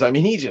vipers. I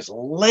mean, he's just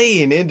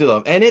laying into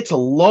them, and it's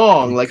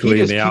long. Like, clean he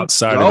just the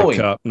outside of the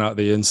cup, not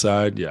the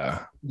inside.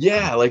 Yeah.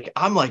 Yeah. Like,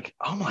 I'm like,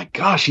 oh my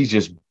gosh, he's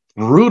just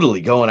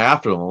brutally going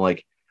after them.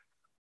 Like,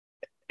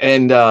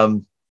 and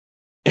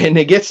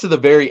it gets to the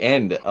very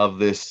end of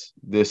this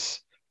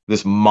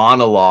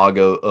monologue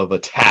of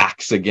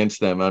attacks against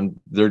them, and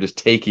they're just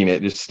taking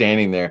it, just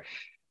standing there.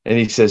 And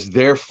he says,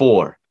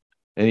 therefore,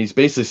 and he's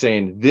basically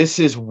saying, this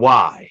is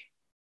why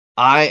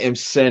I am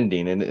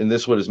sending, and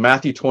this what is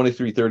Matthew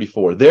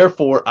 23:34.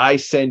 Therefore, I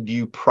send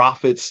you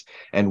prophets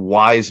and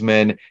wise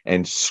men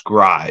and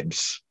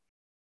scribes,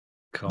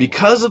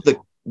 because of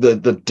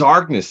the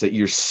darkness that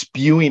you're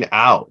spewing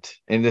out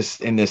in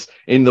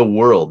the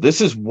world.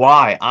 This is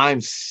why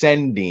I'm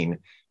sending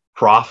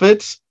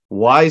prophets,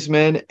 wise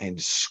men,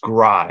 and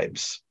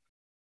scribes.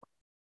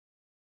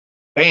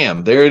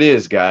 Bam, there it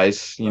is,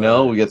 guys. We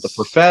got the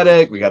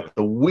prophetic, we got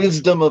the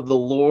wisdom of the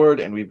Lord,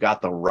 and we've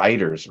got the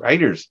writers.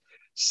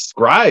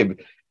 Scribe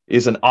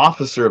is an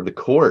officer of the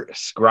court.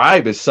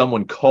 Scribe is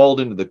someone called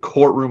into the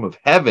courtroom of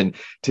heaven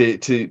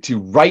to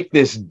write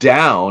this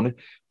down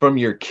from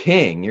your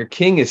king. Your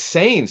king is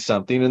saying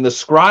something, and the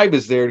scribe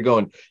is there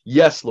going,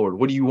 yes, Lord,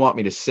 what do you want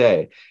me to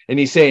say? And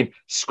he's saying,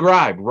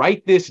 scribe,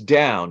 write this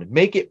down,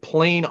 make it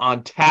plain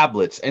on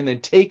tablets, and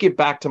then take it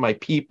back to my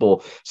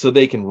people so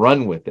they can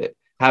run with it.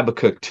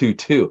 Habakkuk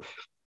 2:2.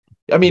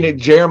 I mean, in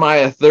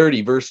Jeremiah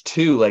 30, verse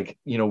 2, like,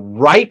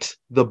 write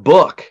the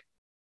book.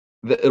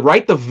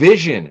 write the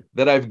vision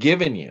that I've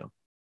given you.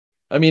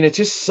 I mean, it's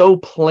just so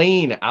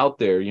plain out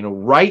there,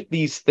 write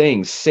these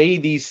things, say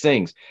these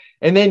things.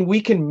 And then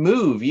we can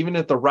move, even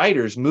at the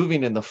writers,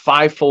 moving in the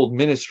fivefold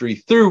ministry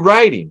through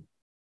writing.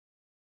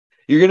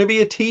 You're going to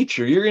be a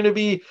teacher. You're going to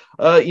be,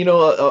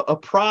 a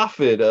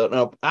prophet,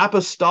 an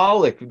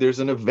apostolic. There's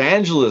an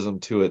evangelism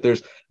to it.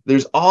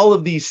 There's all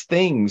of these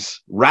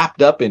things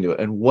wrapped up into it.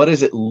 And what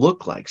does it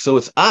look like? So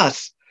it's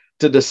us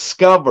to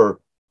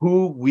discover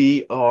who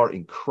we are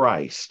in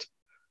Christ.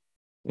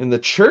 In the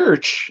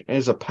church,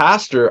 as a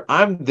pastor,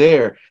 I'm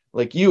there,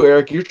 like you,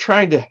 Eric, you're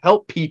trying to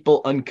help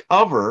people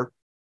uncover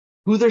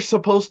who they're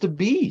supposed to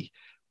be.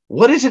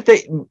 What is it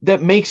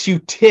that makes you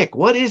tick?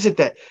 What is it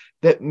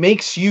that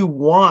makes you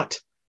want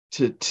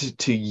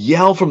to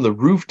yell from the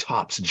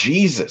rooftops,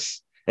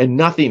 Jesus, and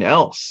nothing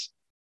else?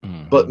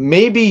 Mm-hmm. But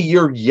maybe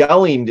your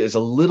yelling is a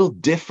little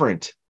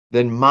different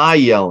than my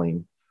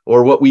yelling,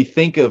 or what we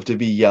think of to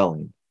be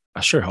yelling.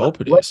 I sure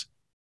hope it is.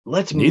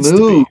 Let's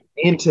move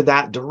into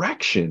that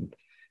direction.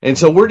 And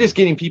so we're just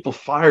getting people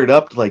fired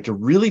up to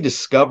really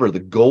discover the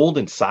gold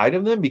inside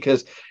of them,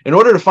 because in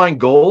order to find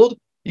gold,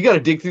 you got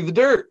to dig through the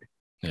dirt.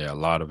 Yeah, a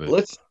lot of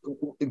it.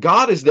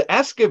 God is the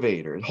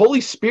excavator. The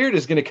Holy Spirit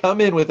is going to come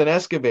in with an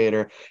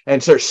excavator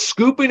and start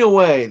scooping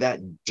away that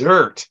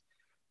dirt,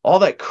 all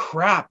that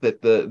crap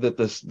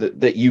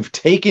that you've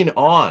taken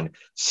on.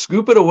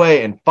 Scoop it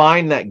away and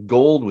find that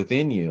gold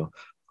within you.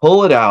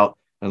 Pull it out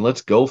and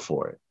let's go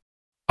for it.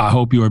 I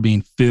hope you are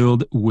being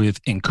filled with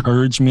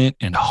encouragement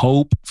and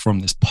hope from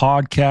this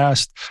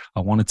podcast. I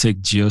want to take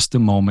just a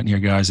moment here,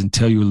 guys, and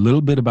tell you a little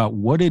bit about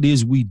what it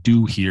is we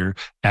do here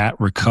at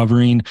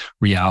Recovering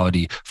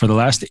Reality. For the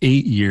last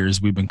 8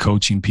 years, we've been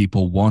coaching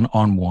people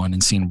one-on-one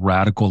and seeing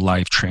radical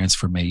life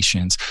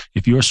transformations.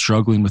 If you are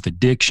struggling with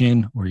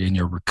addiction, or in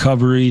your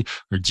recovery,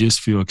 or just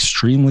feel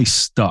extremely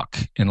stuck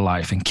in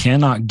life and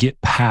cannot get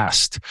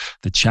past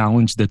the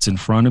challenge that's in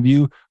front of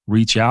you,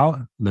 reach out,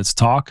 let's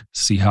talk,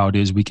 see how it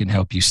is we can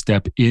help you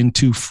step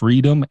into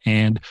freedom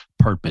and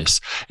purpose.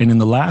 And in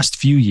the last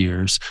few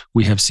years,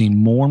 we have seen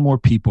more and more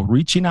people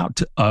reaching out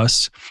to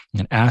us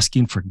and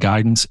asking for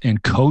guidance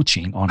and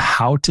coaching on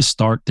how to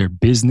start their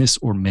business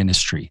or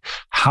ministry.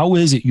 How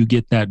is it you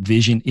get that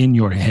vision in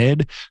your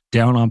head,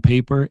 down on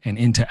paper, and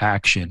into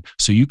action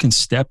so you can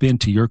step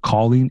into your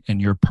calling and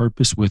your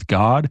purpose with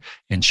God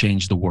and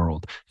change the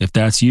world? If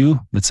that's you,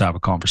 let's have a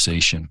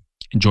conversation.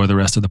 Enjoy the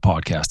rest of the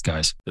podcast,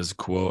 guys. There's a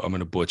quote, I'm going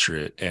to butcher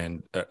it,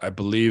 and I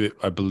believe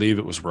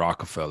it was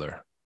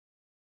Rockefeller.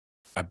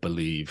 I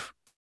believe,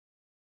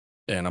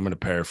 and I'm going to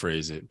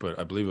paraphrase it, but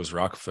I believe it was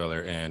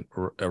Rockefeller, and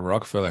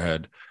Rockefeller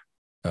had,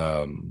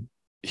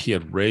 he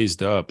had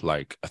raised up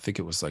I think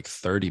it was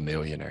 30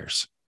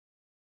 millionaires,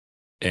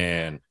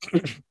 and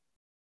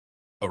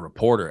a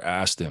reporter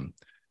asked him,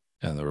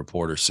 and the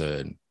reporter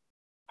said,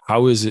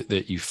 how is it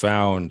that you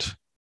found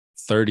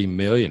 30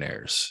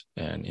 millionaires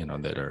and,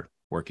 that are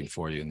working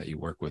for you and that you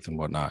work with and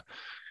whatnot?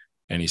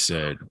 And he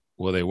said,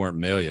 well, they weren't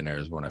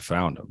millionaires when I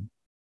found them.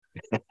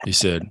 He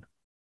said,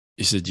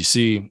 you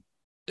see,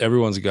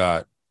 everyone's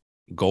got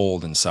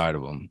gold inside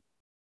of them,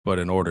 but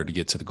in order to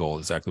get to the gold,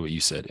 exactly what you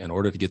said, in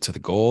order to get to the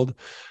gold,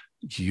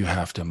 you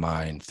have to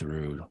mine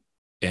through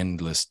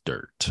endless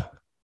dirt.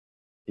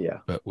 Yeah.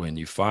 But when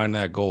you find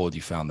that gold,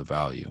 you found the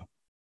value.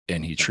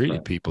 And he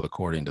treated people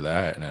according to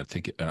that. And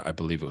I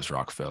believe it was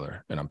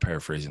Rockefeller, and I'm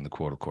paraphrasing the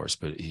quote, of course,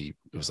 but it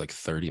was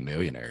 30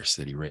 millionaires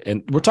that he raised.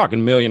 And we're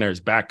talking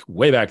millionaires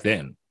way back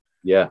then.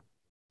 Yeah.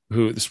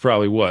 Who this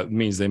probably what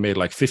means they made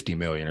 50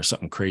 million or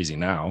something crazy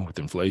now with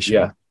inflation.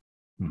 Yeah.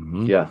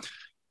 Mm-hmm. Yeah.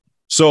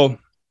 So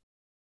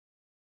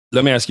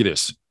let me ask you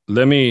this.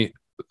 Let me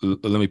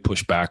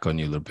push back on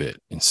you a little bit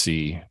and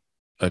see,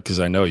 because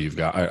I know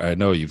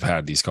you've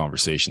had these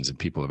conversations and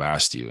people have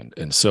asked you.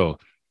 And so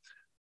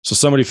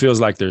somebody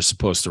feels like they're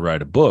supposed to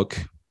write a book,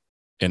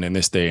 and in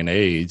this day and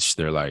age,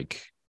 they're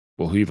like,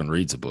 well, who even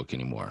reads a book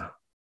anymore?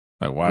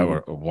 Why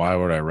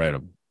would I write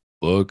a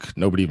book?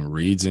 Nobody even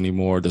reads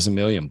anymore. There's a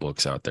million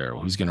books out there.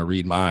 Who's going to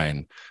read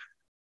mine?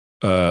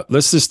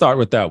 Let's just start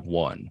with that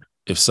one.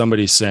 If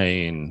somebody's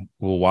saying,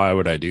 well, why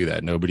would I do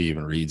that? Nobody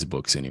even reads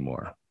books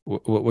anymore.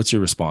 What's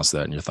your response to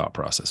that and your thought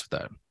process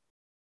with that?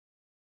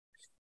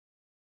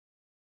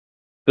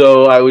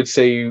 So I would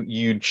say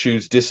you'd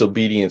choose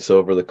disobedience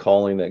over the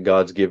calling that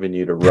God's given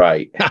you to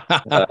write.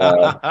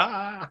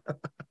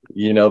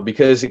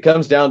 Because it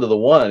comes down to the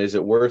one, is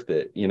it worth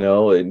it?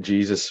 And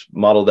Jesus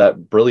modeled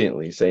that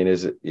brilliantly, saying,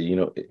 is it,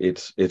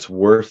 it's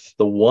worth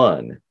the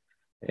one.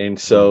 And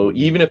so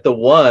even if the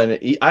one,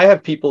 I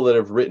have people that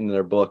have written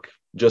their book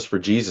just for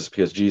Jesus,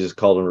 because Jesus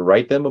called them to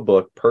write them a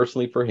book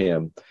personally for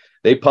him.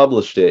 They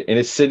published it, and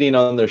it's sitting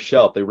on their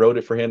shelf. They wrote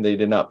it for him. They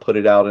did not put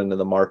it out into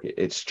the market.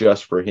 It's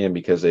just for him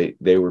because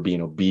they were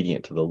being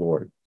obedient to the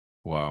Lord.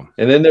 Wow.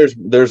 And then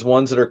there's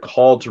ones that are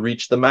called to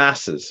reach the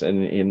masses,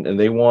 and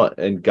they want,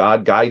 and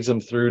God guides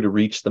them through to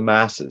reach the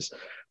masses.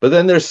 But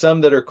then there's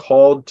some that are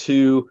called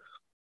to,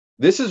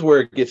 this is where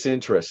it gets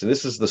interesting.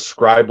 This is the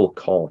scribal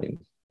calling.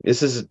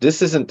 This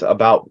isn't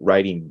about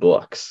writing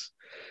books.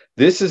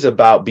 This is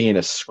about being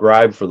a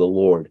scribe for the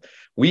Lord.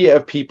 we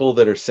have people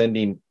that are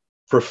sending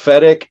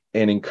prophetic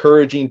and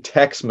encouraging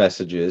text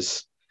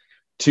messages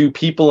to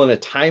people in a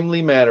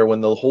timely manner. When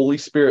the Holy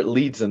Spirit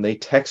leads them, they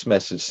text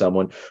message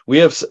someone. We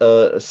have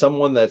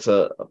someone that's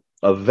a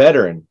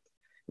veteran,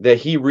 that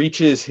he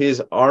reaches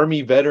his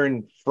Army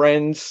veteran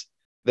friends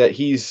that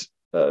he's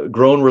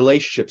grown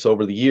relationships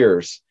over the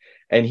years,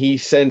 and he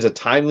sends a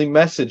timely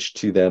message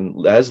to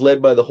them as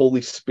led by the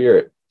Holy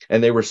Spirit,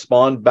 and they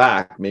respond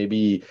back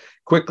maybe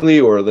quickly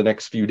or the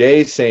next few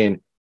days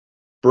saying,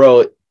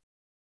 bro,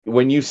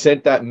 when you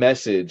sent that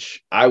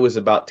message, I was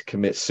about to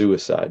commit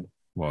suicide.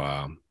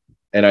 Wow.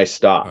 And I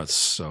stopped. That's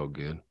so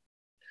good.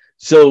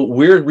 So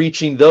we're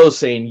reaching those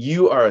saying,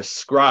 you are a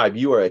scribe,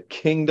 you are a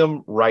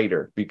kingdom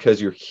writer, because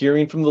you're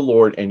hearing from the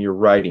Lord and you're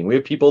writing. We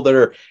have people that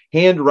are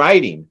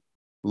handwriting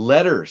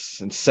letters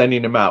and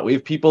sending them out. We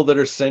have people that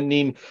are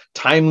sending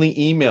timely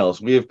emails.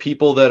 We have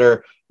people that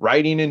are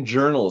writing in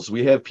journals.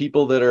 We have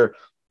people that are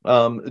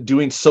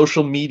doing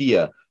social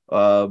media,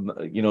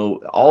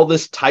 all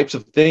this types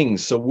of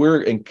things. So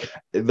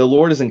the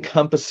Lord is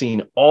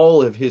encompassing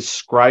all of his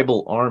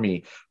scribal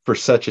army for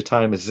such a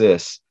time as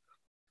this.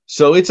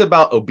 So it's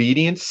about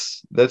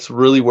obedience. That's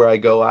really where I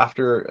go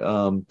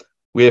after.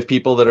 We have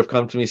people that have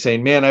come to me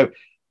saying, man,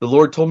 the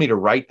Lord told me to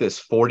write this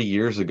 40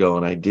 years ago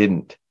and I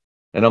didn't.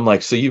 And I'm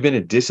like, so you've been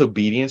in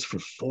disobedience for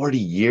 40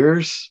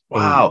 years?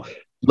 Wow.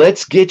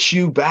 Let's get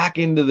you back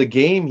into the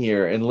game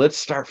here and let's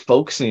start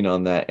focusing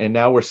on that. And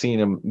now we're seeing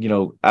them,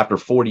 after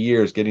 40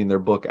 years getting their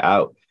book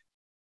out.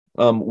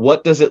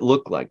 What does it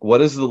look like?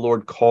 What is the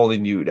Lord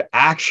calling you to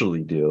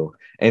actually do,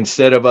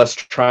 instead of us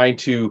trying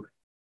to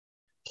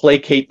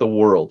placate the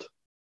world?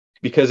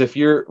 Because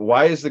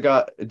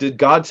did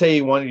God say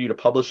he wanted you to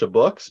publish a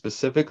book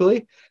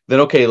specifically?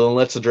 Then okay, then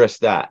let's address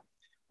that.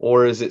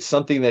 Or is it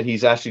something that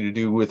he's asked you to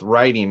do with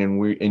writing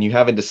and you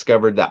haven't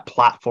discovered that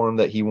platform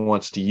that he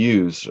wants to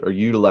use or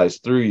utilize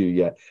through you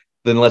yet?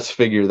 Then let's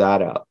figure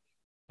that out.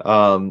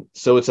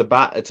 So it's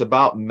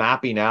about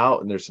mapping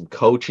out, and there's some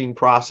coaching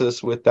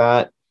process with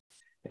that,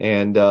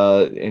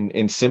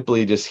 and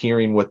simply just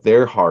hearing what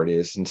their heart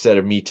is instead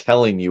of me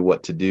telling you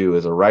what to do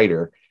as a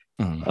writer.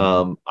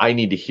 I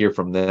need to hear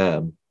from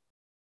them.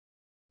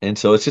 And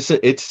so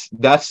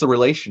that's the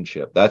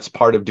relationship. That's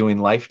part of doing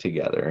life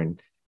together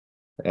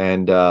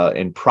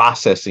and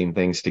processing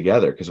things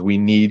together, because we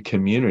need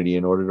community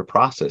in order to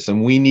process,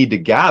 and we need to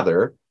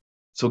gather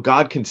so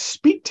God can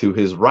speak to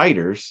his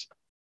writers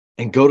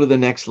and go to the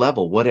next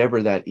level,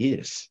 whatever that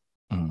is.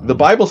 The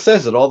Bible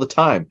says it all the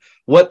time.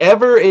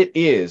 Whatever it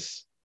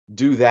is,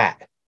 do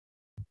that.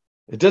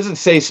 It doesn't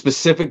say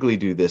specifically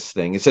do this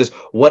thing. It says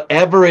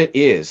whatever it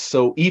is.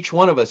 So each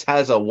one of us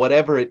has a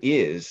whatever it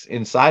is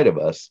inside of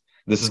us.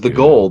 This is the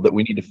goal that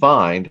we need to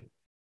find,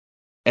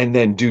 and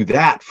then do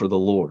that for the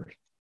Lord.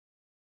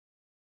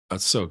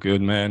 That's so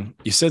good, man.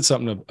 You said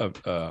something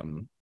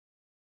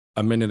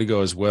a minute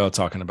ago as well,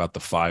 talking about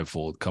the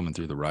fivefold coming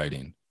through the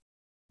writing.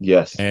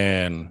 Yes.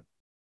 And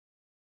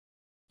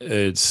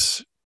I'll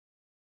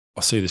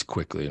say this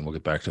quickly and we'll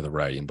get back to the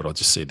writing, but I'll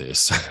just say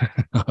this.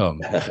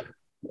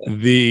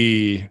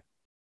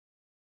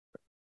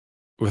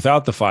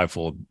 Without the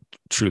fivefold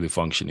truly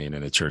functioning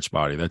in a church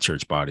body, that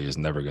church body is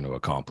never going to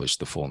accomplish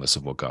the fullness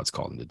of what God's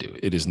called them to do.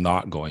 It is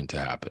not going to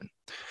happen.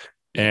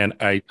 And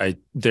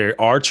there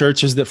are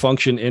churches that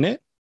function in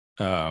it.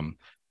 I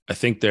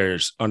think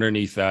there's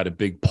underneath that a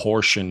big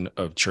portion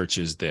of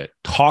churches that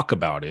talk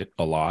about it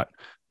a lot,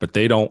 but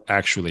they don't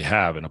actually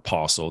have an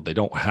apostle. They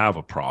don't have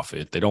a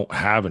prophet.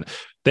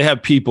 They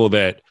have people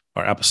that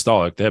are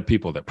apostolic. They have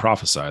people that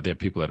prophesy. They have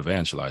people that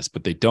evangelize,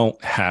 but they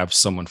don't have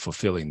someone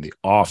fulfilling the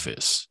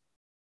office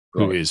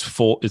who is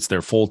full. It's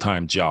their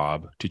full-time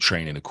job to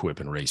train and equip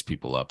and raise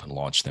people up and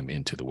launch them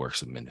into the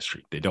works of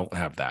ministry. They don't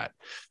have that.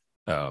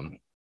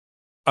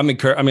 I'm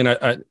encouraged. I mean,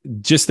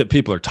 just that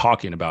people are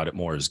talking about it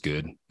more is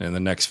good. And the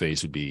next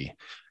phase would be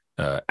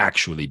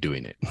actually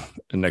doing it.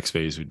 The next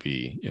phase would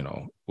be,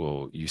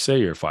 well, you say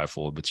you're a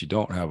fivefold, but you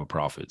don't have a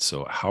prophet.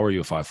 So how are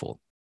you a fivefold?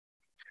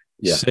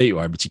 You say you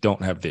are, but you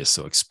don't have this.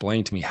 So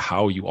explain to me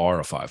how you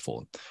are a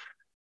fivefold.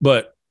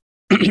 But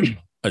it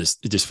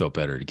just felt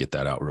better to get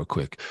that out real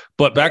quick.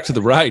 But back to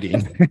the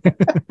writing.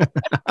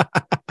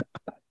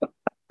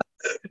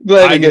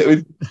 Glad to get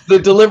with the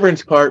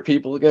deliverance part,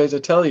 people. Guys, I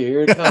tell you,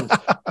 here it comes.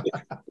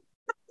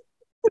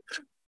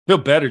 Feel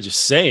better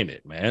just saying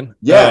it, man.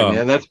 Yeah,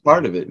 man, that's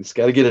part of it. It's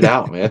got to get it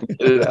out, man.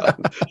 Get it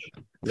out.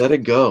 Let it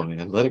go,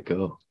 man. Let it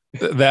go.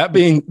 That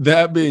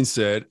being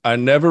said, I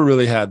never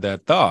really had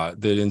that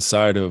thought that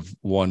inside of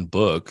one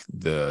book,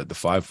 the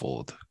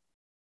fivefold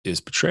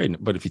is portrayed.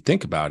 But if you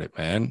think about it,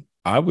 man,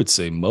 I would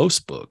say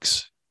most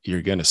books,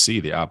 you're going to see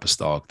the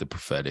apostolic, the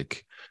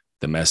prophetic,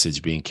 the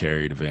message being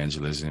carried,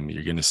 evangelism.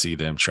 You're going to see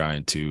them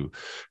trying to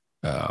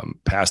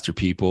pastor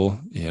people,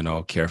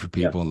 care for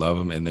people and love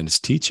them. And then it's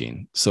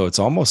teaching. So it's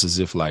almost as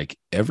if like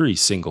every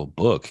single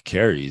book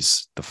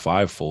carries the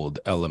fivefold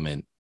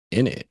element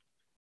in it.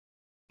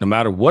 No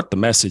matter what the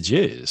message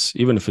is,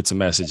 even if it's a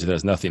message that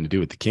has nothing to do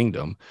with the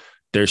kingdom,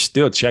 they're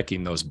still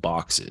checking those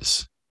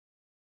boxes.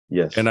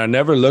 Yes. And I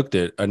never looked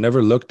at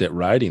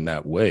writing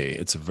that way.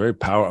 It's a very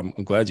I'm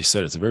glad you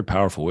said it. It's a very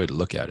powerful way to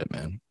look at it,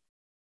 man.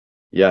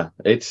 Yeah,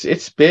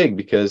 it's big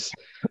because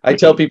I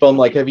tell people, I'm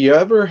like, have you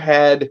ever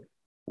had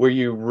where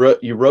you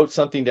wrote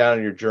something down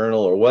in your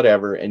journal or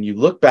whatever, and you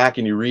look back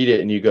and you read it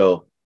and you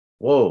go,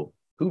 whoa,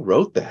 who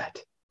wrote that?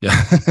 Yeah.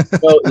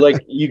 So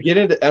like you get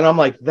into, and I'm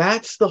like,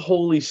 that's the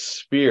Holy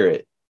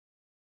Spirit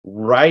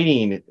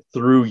writing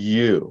through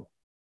you.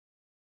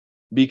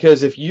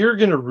 Because if you're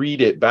going to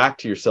read it back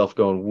to yourself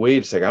going,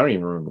 wait a second, I don't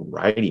even remember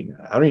writing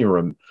that. I don't even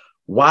remember.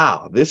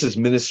 Wow, this is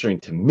ministering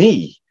to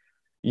me,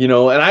 and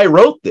I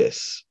wrote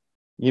this.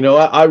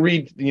 I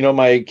read,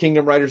 my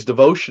Kingdom Writers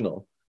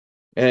devotional,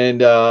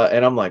 and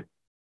I'm like,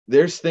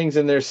 there's things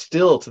in there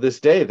still to this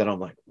day that I'm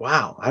like,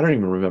 wow, I don't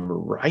even remember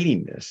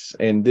writing this,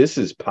 and this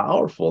is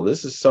powerful.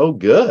 This is so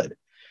good,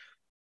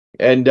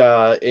 and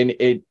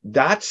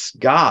that's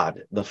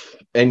God,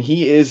 and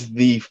He is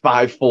the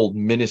fivefold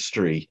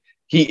ministry.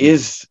 He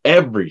is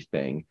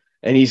everything,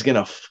 and He's going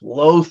to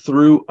flow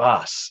through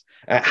us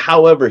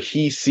however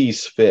He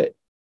sees fit.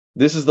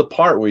 This is the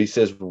part where He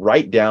says,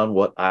 write down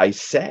what I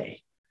say.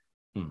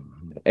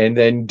 And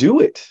then do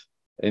it.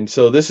 And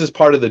so this is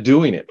part of the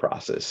doing it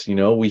process.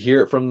 We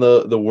hear it from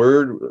the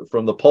word,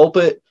 from the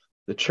pulpit,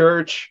 the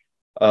church,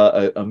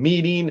 a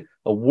meeting,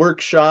 a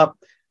workshop.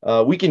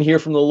 We can hear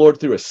from the Lord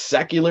through a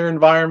secular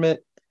environment.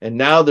 And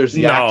now there's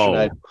the action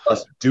of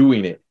us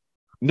doing it.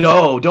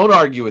 No, don't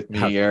argue with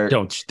me, Eric.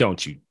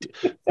 Don't you?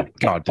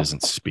 God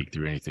doesn't speak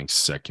through anything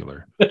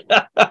secular.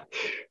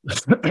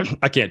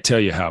 I can't tell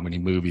you how many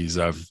movies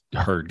I've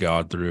heard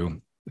God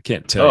through. I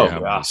can't tell you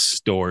how many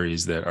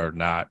stories that are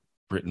not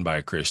written by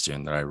a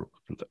Christian that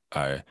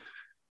I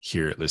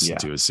hear it, listen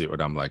to, and see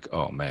what I'm like.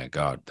 Oh man,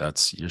 God,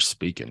 you're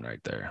speaking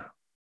right there.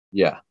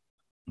 Yeah,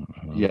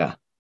 yeah.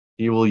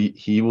 He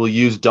will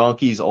use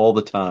donkeys all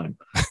the time.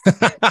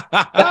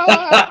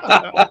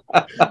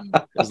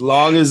 As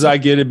long as I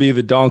get to be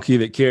the donkey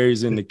that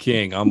carries in the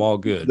king, I'm all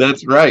good.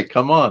 That's right.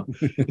 Come on.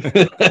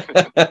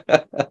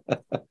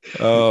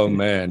 Oh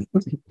man.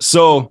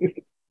 So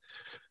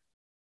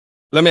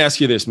let me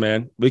ask you this,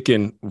 man. We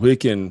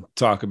can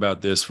talk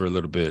about this for a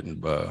little bit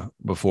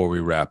before we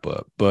wrap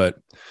up. But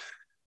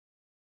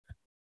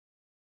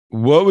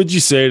what would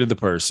you say to the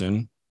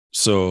person?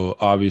 So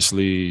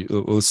obviously,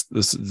 let's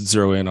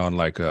zero in on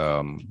like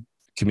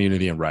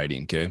community and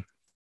writing. Okay,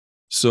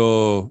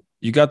 so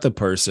you got the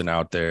person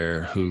out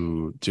there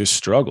who just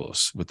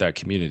struggles with that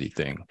community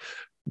thing.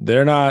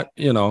 They're not,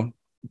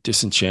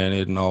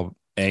 disenchanted and all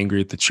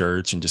angry at the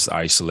church and just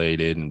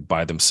isolated and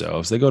by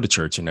themselves. They go to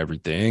church and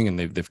everything, and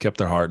they've kept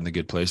their heart in the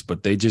good place,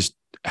 but they just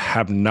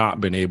have not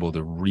been able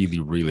to really,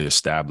 really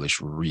establish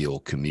real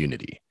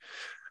community.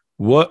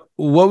 What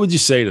would you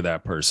say to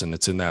that person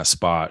that's in that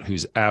spot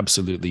who's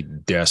absolutely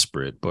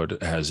desperate,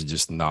 but has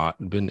just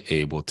not been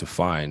able to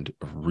find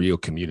a real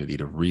community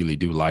to really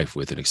do life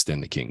with and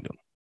extend the kingdom?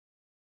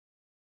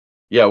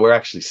 Yeah, we're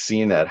actually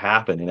seeing that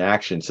happen in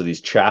action. So these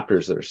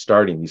chapters that are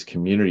starting, these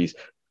communities,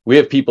 we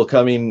have people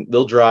coming,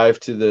 they'll drive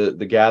to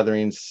the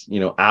gatherings,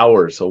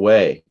 hours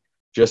away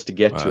just to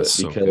get to it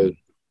because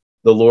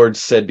the Lord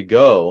said to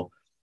go.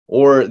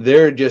 Or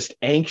they're just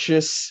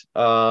anxious,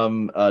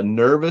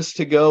 nervous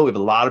to go. We have a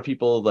lot of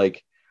people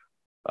like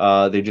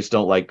they just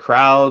don't like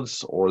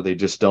crowds, or they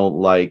just don't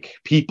like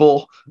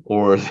people,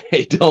 or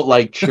they don't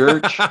like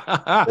church.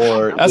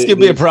 Or that's gonna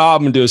be a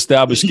problem to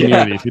establish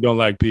community if you don't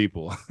like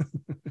people.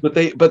 but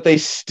they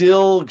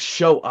still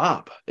show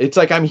up. It's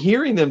like I'm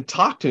hearing them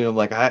talk to him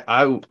like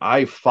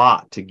I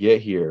fought to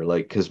get here,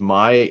 like because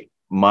my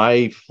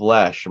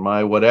flesh,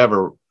 my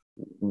whatever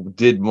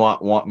did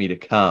want me to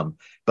come,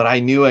 but I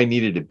knew I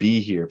needed to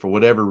be here for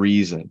whatever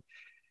reason.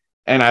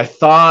 And I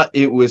thought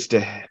it was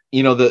to,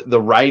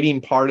 the writing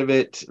part of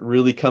it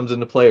really comes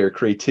into play, or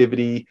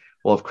creativity.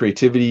 We'll have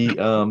creativity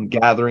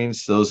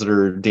gatherings, those that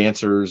are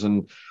dancers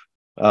and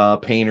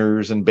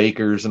painters and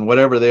bakers and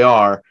whatever they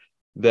are,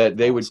 that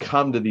they would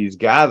come to these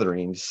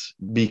gatherings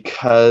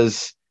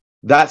because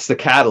that's the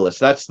catalyst,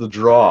 that's the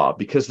draw,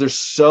 because they're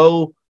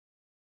so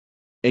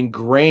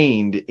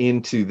ingrained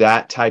into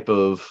that type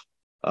of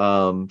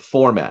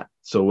format.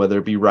 So whether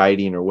it be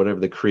writing or whatever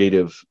the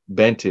creative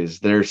bent is,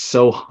 they're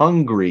so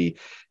hungry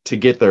to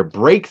get their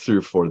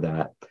breakthrough for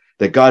that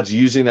God's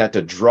using that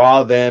to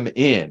draw them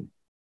in.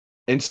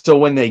 And so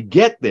when they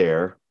get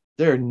there,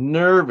 they're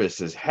nervous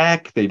as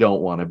heck. They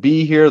don't want to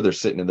be here. They're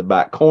sitting in the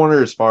back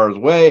corner as far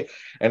away,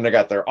 and they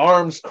got their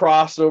arms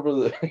crossed over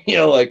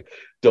the, like,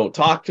 don't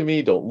talk to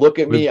me. Don't look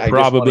at me. We've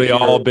probably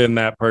all been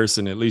that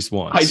person at least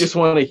once. I just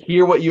want to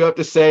hear what you have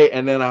to say,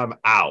 and then I'm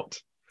out.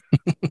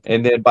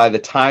 And then by the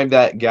time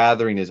that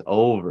gathering is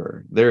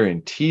over, they're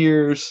in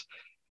tears.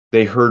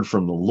 They heard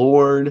from the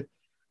Lord.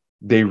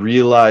 They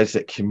realize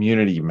that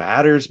community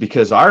matters,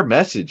 because our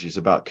message is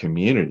about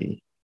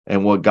community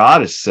and what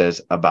God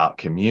says about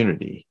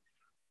community.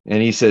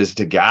 And He says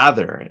to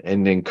gather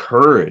and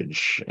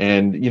encourage.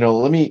 And,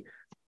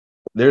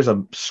 there's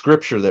a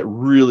scripture that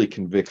really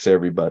convicts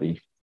everybody.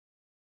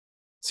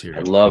 I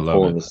love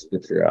pulling the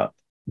scripture out.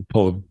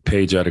 Pull a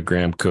page out of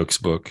Graham Cook's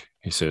book.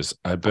 He says,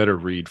 I better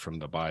read from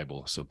the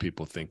Bible so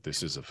people think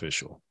this is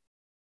official.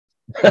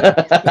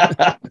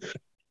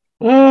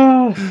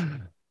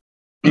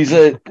 He's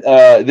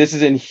this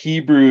is in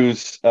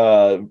Hebrews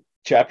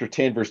chapter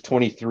 10, verse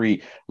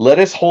 23. Let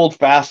us hold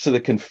fast to the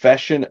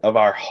confession of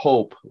our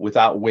hope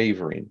without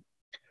wavering.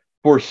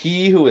 For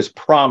he who has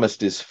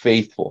promised is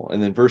faithful.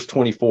 And then verse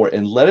 24,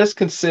 and let us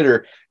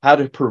consider how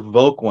to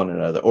provoke one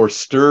another or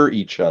stir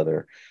each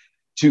other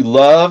to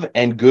love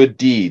and good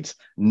deeds,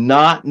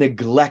 not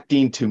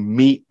neglecting to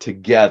meet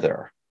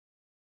together,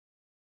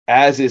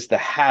 as is the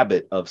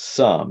habit of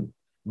some,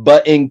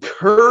 but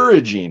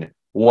encouraging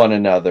one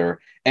another,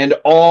 and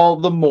all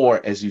the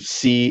more as you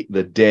see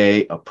the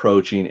day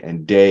approaching.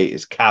 And day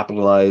is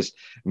capitalized,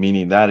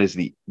 meaning that is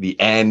the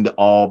end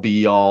all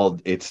be all.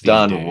 It's The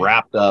done, day.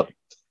 wrapped up.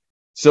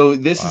 So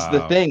this is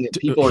the thing that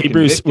people are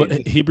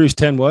convicted. Hebrews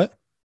 10 what?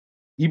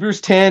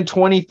 Hebrews 10,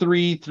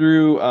 23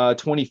 through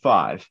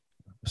 25.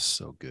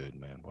 So good,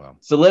 man. Wow.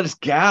 So let us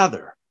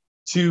gather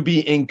to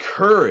be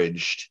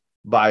encouraged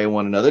by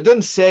one another. It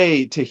doesn't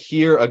say to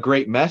hear a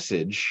great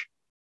message,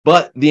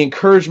 but the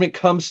encouragement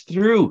comes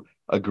through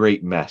a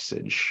great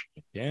message.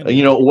 Yeah,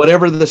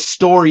 Whatever the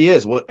story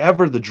is,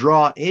 whatever the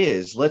draw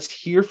is, let's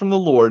hear from the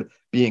Lord,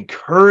 be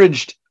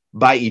encouraged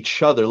by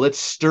each other. Let's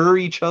stir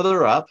each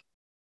other up,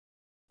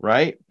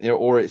 right?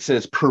 Or it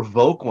says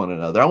provoke one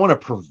another. I want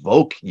to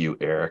provoke you,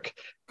 Eric,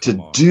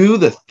 to do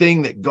the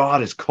thing that God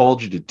has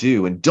called you to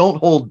do, and don't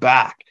hold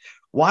back.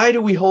 Why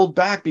do we hold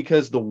back?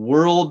 Because the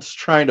world's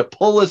trying to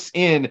pull us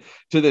in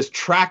to this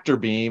tractor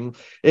beam.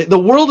 The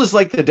world is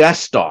like the Death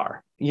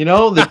Star, and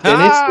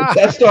the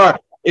Death Star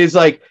is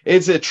like,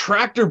 it's a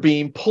tractor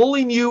beam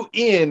pulling you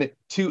in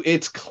to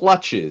its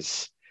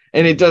clutches.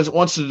 And it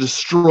wants to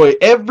destroy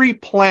every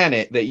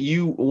planet that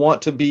you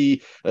want to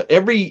be,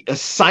 every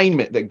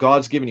assignment that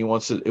God's given you.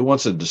 It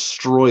wants to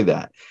destroy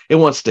that. It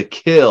wants to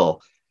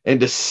kill and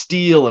to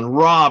steal and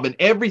rob and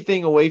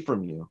everything away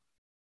from you.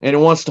 And it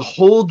wants to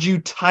hold you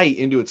tight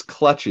into its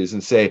clutches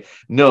and say,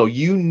 no,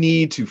 you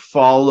need to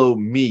follow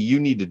me. You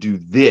need to do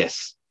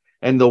this.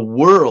 And the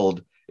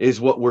world is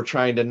what we're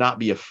trying to not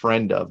be a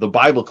friend of. The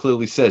Bible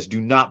clearly says,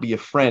 do not be a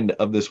friend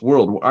of this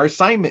world. Our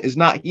assignment is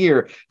not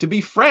here to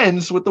be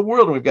friends with the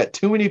world. And we've got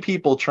too many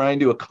people trying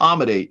to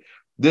accommodate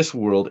this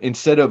world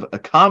instead of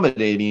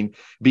accommodating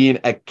being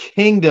a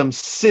kingdom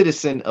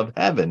citizen of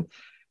heaven.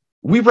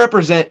 We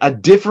represent a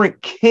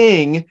different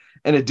king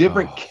and a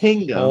different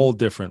kingdom. Whole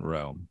different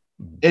realm.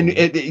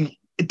 And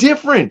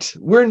different.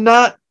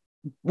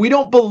 We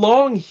don't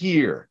belong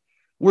here.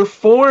 We're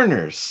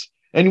foreigners,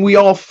 and we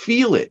all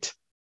feel it,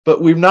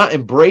 but we're not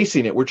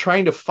embracing it. We're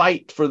trying to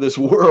fight for this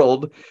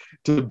world,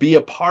 to be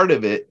a part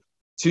of it,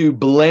 to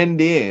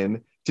blend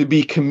in, to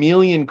be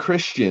chameleon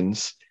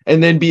Christians,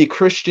 and then be a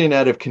Christian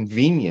out of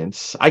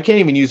convenience. I can't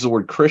even use the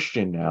word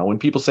Christian now. When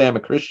people say I'm a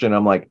Christian,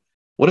 I'm like,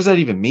 what does that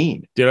even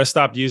mean? Dude, I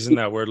stopped using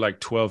that word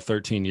like 12,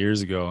 13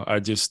 years ago. I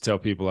just tell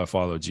people I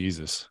follow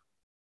Jesus.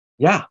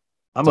 Yeah.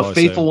 I'm a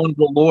faithful one of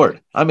the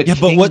Lord.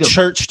 But what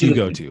church do you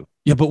go to?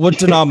 Yeah, but what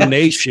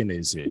denomination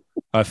is it?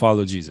 I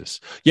follow Jesus.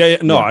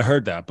 No, I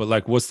heard that. But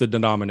like, what's the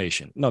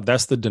denomination? No,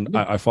 that's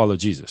I follow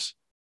Jesus.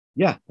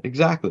 Yeah,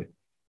 exactly.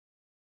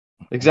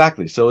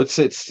 So it's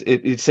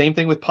same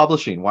thing with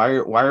publishing. Why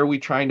are we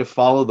trying to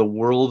follow the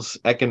world's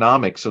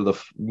economics, or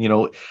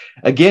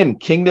again,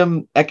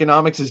 kingdom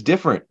economics is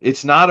different.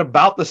 It's not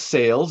about the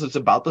sales, it's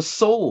about the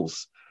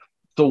souls.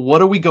 So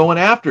what are we going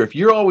after? If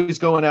you're always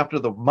going after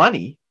the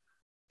money,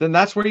 then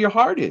that's where your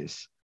heart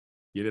is.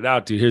 Get it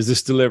out, dude. Here's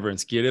this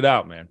deliverance. Get it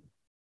out, man.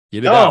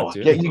 Get it out,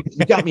 dude. Yeah, you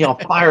got me all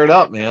fired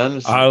up, man.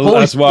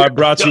 That's why I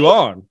brought you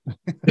on.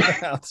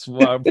 That's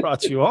why I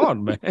brought you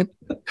on, man.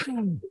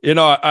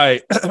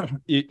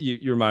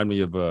 You remind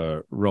me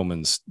of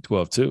Romans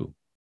 12:2.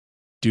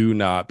 Do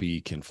not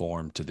be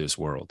conformed to this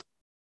world.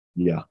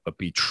 Yeah. But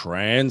be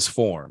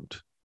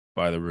transformed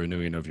by the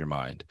renewing of your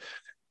mind.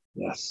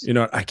 Yes.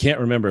 I can't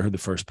remember who the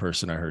first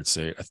person I heard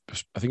say it.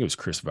 I think it was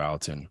Chris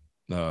Valentin.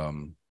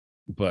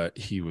 But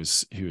he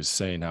was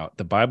saying how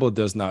the Bible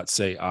does not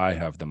say I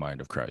have the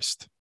mind of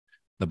Christ.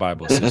 The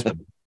Bible says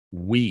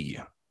we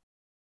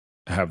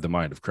have the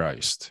mind of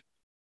Christ.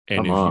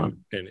 And and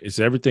it's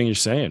everything you're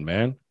saying,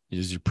 man.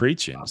 You're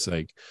preaching. It's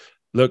like,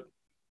 look,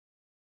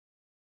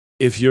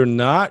 if you're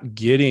not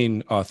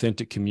getting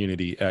authentic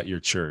community at your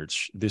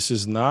church, this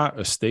is not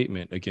a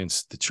statement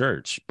against the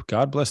church.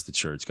 God bless the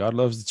church. God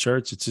loves the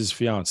church. It's his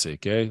fiance,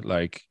 okay?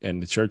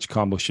 And the church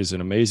accomplishes an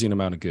amazing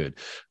amount of good.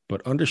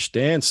 But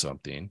understand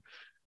something.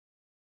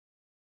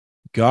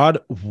 God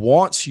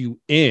wants you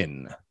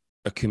in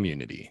a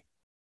community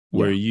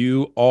where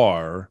you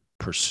are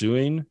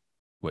pursuing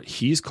what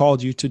he's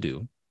called you to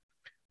do.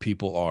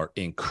 People are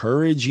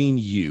encouraging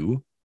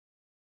you,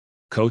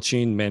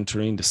 coaching,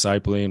 mentoring,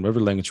 discipling,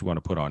 whatever language you want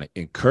to put on it,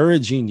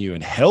 encouraging you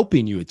and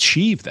helping you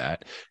achieve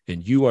that.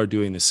 And you are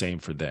doing the same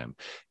for them.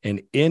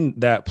 And in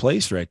that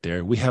place right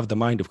there, we have the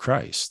mind of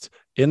Christ.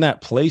 In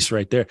that place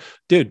right there,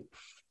 dude,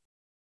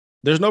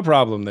 there's no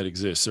problem that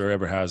exists or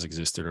ever has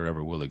existed or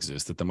ever will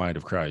exist that the mind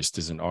of Christ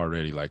isn't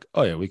already like,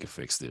 oh yeah, we can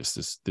fix this.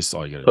 This is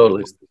all you got to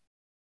Totally.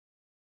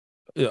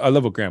 do. I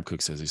love what Graham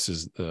Cook says. He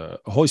says the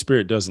Holy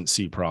Spirit doesn't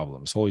see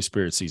problems. Holy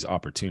Spirit sees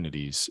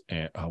opportunities.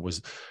 And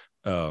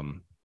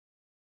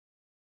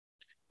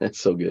That's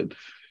so good.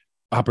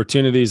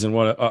 opportunities and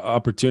what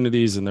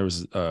opportunities, and there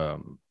was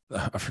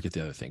I forget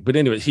the other thing. But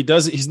anyway,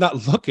 he's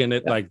not looking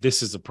at like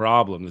this is a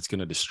problem that's going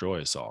to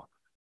destroy us all.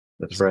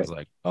 That's right.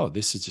 Like, oh,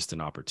 this is just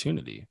an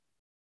opportunity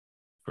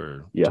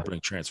to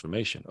bring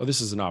transformation. Oh, this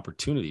is an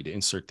opportunity to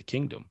insert the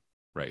kingdom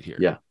right here.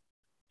 Yeah.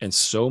 And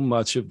so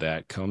much of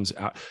that comes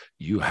out.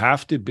 You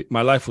have to be,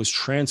 my life was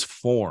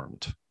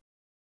transformed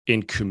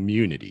in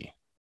community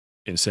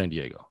in San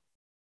Diego,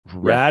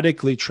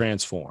 radically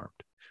transformed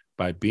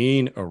by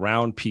being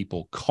around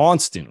people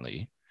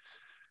constantly,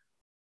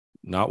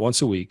 not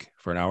once a week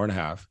for an hour and a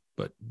half,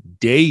 but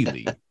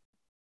daily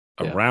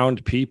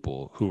around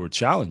people who were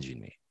challenging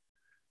me.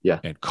 Yeah.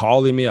 And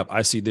calling me up.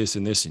 I see this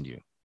and this in you.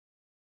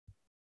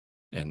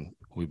 And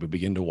we would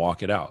begin to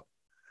walk it out.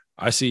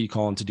 I see you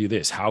calling to do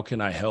this. How can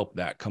I help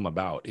that come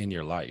about in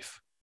your life?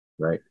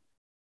 Right.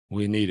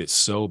 We need it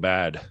so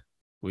bad.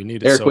 We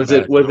need it Eric, so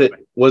bad.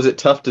 Was it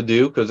tough to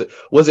do?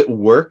 Was it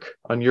work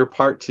on your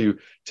part to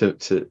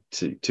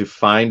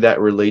find that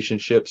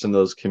relationships in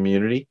those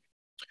community?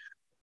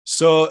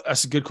 So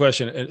that's a good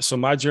question. So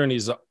my journey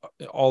is,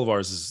 all of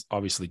ours is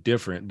obviously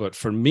different, but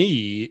for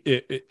me,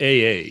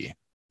 AA,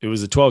 it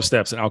was the 12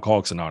 steps, and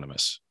Alcoholics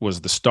Anonymous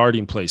was the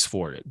starting place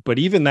for it. But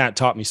even that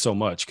taught me so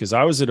much, because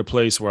I was at a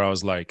place where I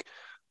was like,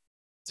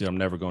 dude, I'm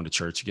never going to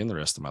church again the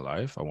rest of my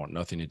life. I want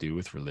nothing to do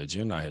with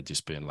religion. I had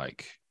just been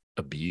like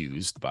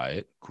abused by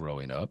it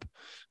growing up.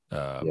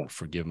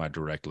 Forgive my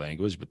direct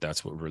language, but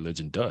that's what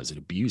religion does. It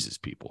abuses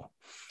people.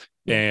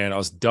 Yeah. And I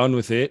was done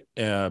with it.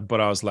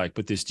 But I was like,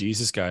 but this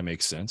Jesus guy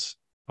makes sense.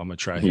 I'm going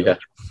to try him.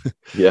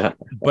 Yeah.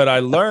 But I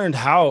learned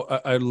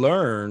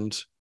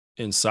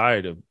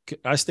inside of,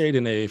 I stayed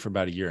in AA for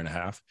about a year and a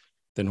half.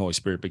 Then Holy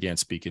Spirit began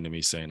speaking to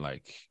me saying,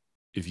 like,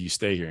 if you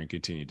stay here and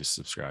continue to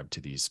subscribe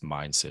to these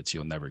mindsets,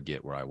 you'll never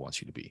get where I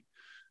want you to be.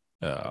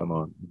 Come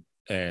on.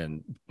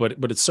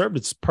 But it served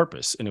its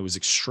purpose, and it was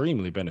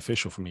extremely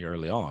beneficial for me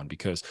early on,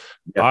 because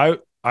I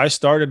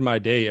started my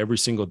day every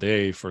single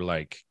day for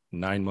like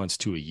 9 months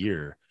to a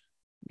year,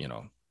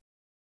 5-6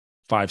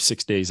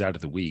 days out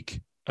of the week,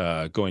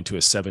 going to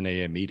a 7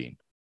 a.m. meeting.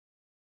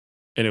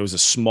 And it was a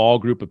small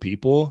group of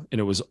people,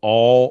 and it was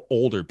all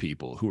older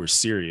people who were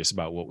serious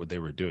about what they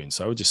were doing.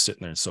 So I would just sit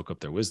in there and soak up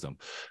their wisdom.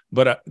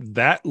 But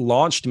that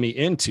launched me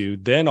into,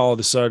 then all of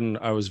a sudden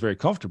I was very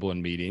comfortable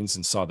in meetings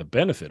and saw the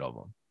benefit of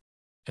them.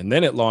 And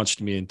then it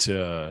launched me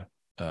into,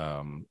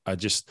 I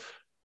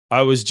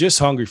was just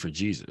hungry for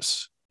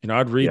Jesus.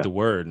 I'd read the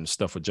word and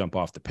stuff would jump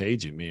off the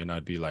page at me, and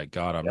I'd be like,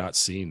 God, I'm not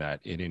seeing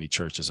that in any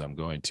churches I'm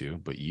going to,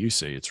 but you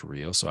say it's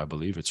real. So I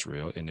believe it's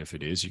real. And if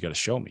it is, you got to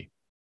show me.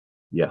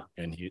 Yeah.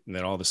 And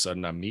then all of a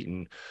sudden I'm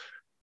meeting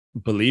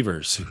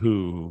believers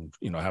who,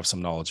 have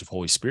some knowledge of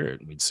Holy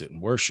Spirit, and we'd sit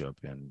and worship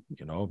and,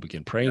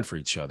 begin praying for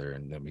each other.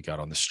 And then we got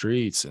on the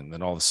streets, and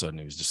then all of a sudden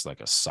it was just like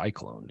a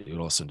cyclone, dude.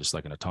 All of a sudden just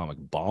like an atomic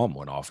bomb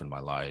went off in my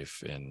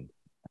life. And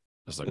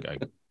it was like,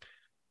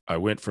 I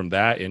went from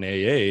that in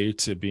AA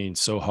to being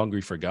so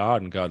hungry for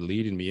God, and God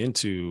leading me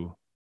into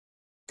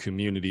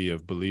community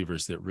of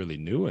believers that really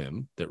knew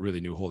him, that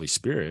really knew Holy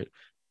Spirit.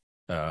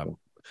 And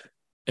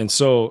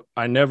so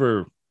I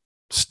never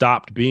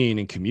stopped being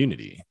in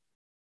community.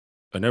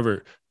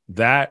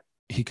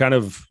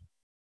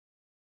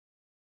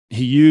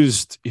 He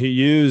used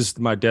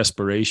my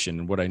desperation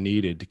and what I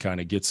needed to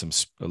kind of get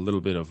a little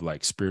bit of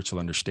like spiritual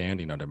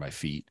understanding under my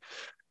feet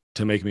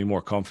to make me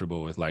more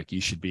comfortable with, like, you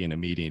should be in a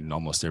meeting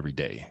almost every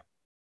day,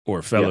 or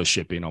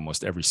fellowshipping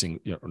almost every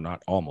single, or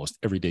not almost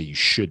every day. You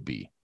should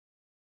be,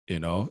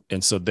 and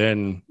so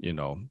then,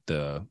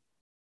 the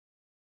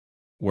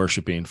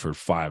worshiping for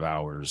 5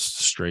 hours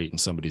straight in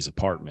somebody's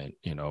apartment,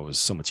 was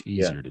so much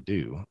easier to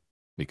do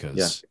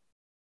because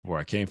where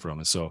I came from.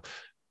 And so,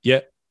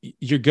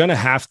 you're going to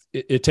have,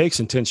 it takes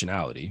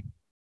intentionality.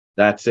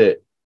 That's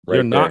it.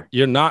 You're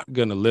not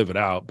going to live it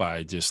out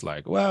by just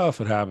like, well,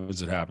 if it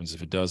happens, it happens.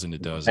 If it doesn't,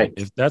 it doesn't. Right.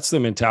 If that's the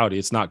mentality,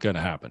 it's not going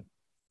to happen.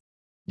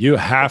 You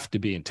have to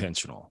be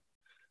intentional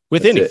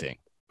with anything.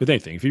 With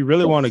anything. If you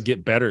really want to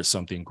get better at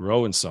something,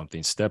 grow in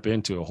something, step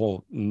into a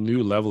whole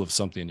new level of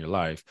something in your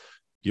life,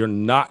 you're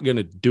not going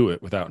to do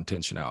it without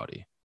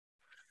intentionality.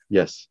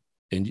 Yes.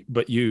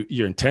 But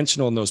you're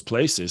intentional in those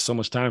places. So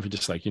much time for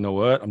just like, you know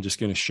what? I'm just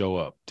going to show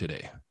up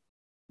today.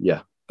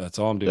 Yeah. That's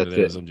all I'm doing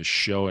today is I'm just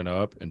showing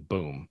up, and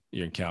boom,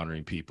 you're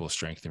encountering people,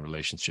 strengthening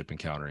relationship,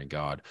 encountering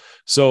God.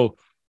 So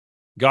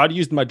God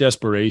used my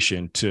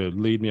desperation to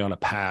lead me on a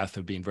path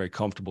of being very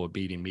comfortable at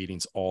being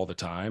meetings all the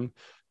time.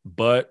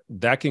 But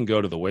that can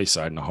go to the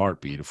wayside in a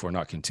heartbeat if we're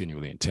not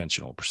continually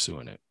intentional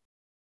pursuing it.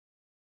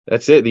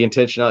 That's it. The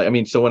intentionality. I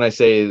mean, so when I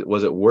say,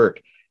 was it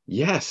work?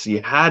 Yes,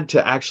 you had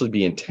to actually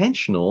be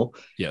intentional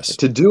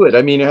to do it.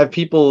 I mean, I have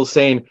people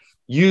saying,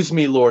 use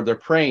me, Lord. They're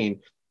praying.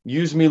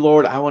 use me,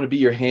 Lord. I want to be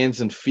your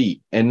hands and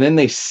feet. And then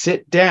they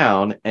sit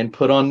down and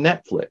put on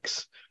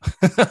Netflix.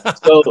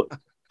 So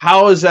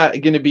how is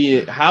that going to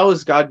be? How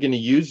is God going to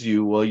use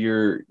you while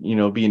you're,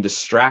 being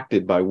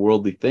distracted by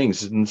worldly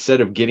things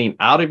instead of getting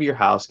out of your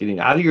house, getting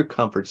out of your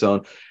comfort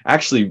zone,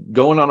 actually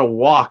going on a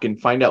walk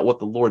and find out what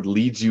the Lord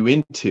leads you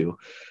into?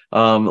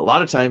 A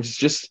lot of times it's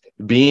just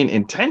being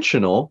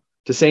intentional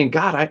to saying,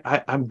 God,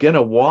 I'm going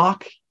to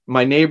walk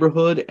my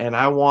neighborhood and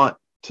I want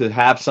to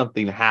have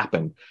something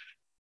happen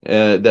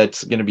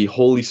that's going to be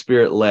Holy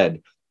Spirit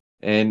led,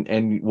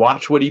 and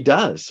watch what he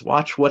does.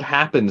 Watch what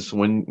happens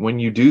when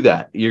you do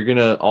that. You're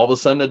gonna, all of a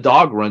sudden a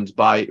dog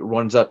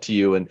runs up to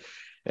you, and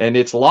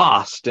it's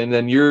lost, and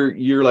then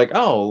you're like,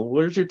 oh,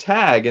 where's your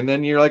tag? And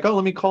then you're like, oh,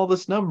 let me call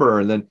this number,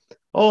 and then,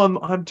 oh,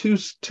 I'm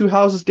two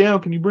houses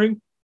down. Can you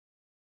bring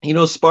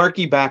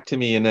Sparky back to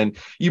me? And then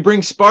you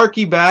bring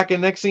Sparky back,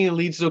 and next thing it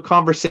leads to a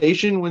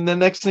conversation. When the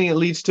next thing it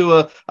leads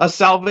to a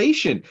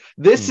salvation.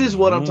 This is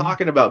what I'm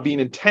talking about, being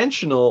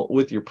intentional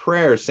with your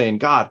prayers, saying,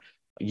 God,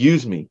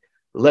 use me.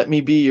 Let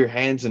me be your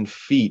hands and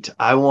feet.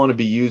 I want to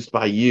be used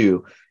by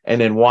you.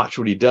 And then watch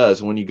what he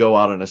does when you go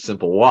out on a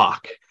simple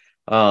walk.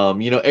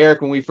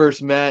 Eric, when we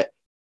first met,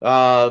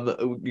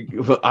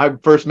 I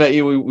first met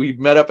you, we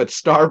met up at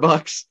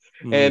Starbucks,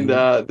 and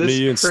this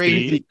Me and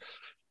crazy Steve.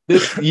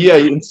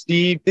 and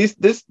Steve,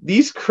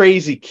 these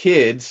crazy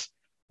kids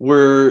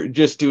were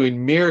just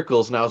doing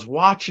miracles, and I was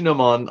watching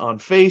them on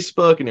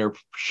Facebook, and they were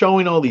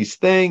showing all these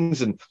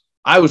things, and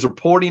I was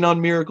reporting on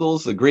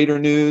miracles, the greater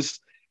news,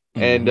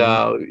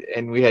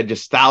 and we had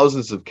just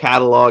thousands of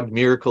cataloged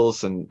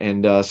miracles,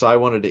 and so I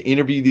wanted to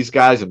interview these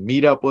guys and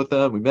meet up with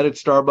them. We met at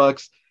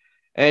Starbucks,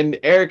 and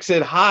Eric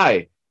said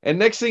hi, and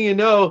next thing you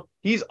know,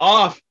 he's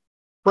off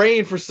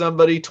praying for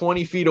somebody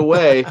 20 feet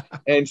away,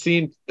 and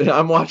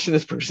I'm watching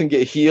this person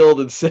get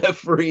healed and set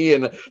free,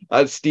 and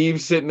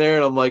Steve's sitting there,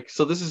 and I'm like,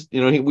 so this is,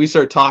 we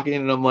start talking,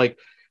 and I'm like,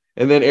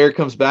 and then Eric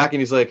comes back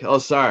and he's like, oh,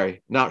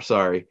 sorry, not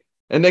sorry.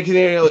 And next thing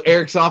you know,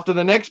 Eric's off to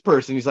the next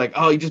person. He's like,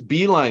 oh, he just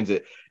beelines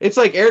it. It's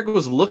like Eric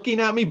was looking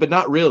at me, but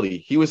not really.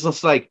 He was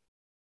just like,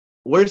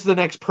 where's the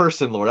next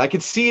person, Lord? I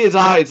could see his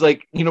eyes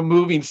like,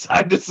 moving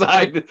side to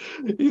side.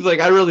 He's like,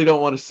 I really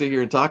don't want to sit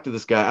here and talk to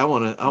this guy. I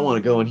want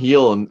to go and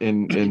heal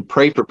and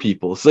pray for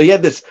people. So he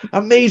had this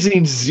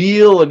amazing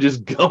zeal and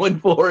just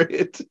going for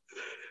it.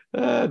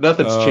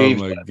 Nothing's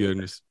changed. Oh my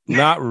goodness.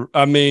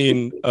 I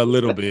mean, a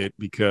little bit,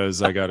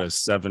 because I got a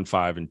 7,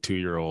 5, and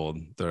 2-year-old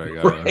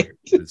that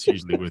that's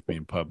usually with me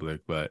in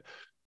public, but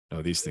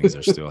these things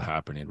are still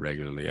happening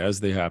regularly, as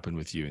they happen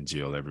with you and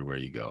Jill everywhere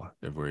you go.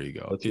 That's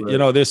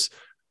right. This,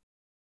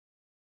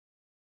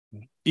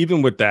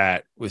 even with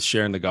that, with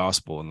sharing the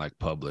gospel in like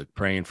public,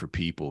 praying for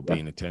people,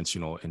 being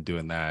intentional and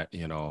doing that,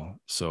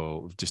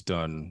 so we've just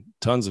done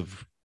tons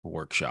of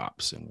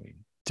workshops, and we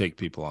take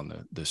people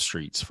on the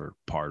streets for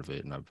part of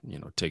it. And I've,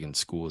 taken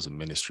schools and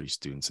ministry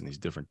students and these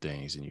different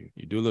things, and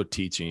you do a little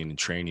teaching and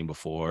training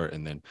before.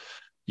 And then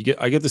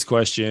I get this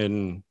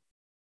question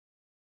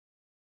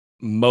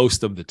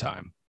most of the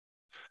time.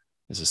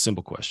 It's a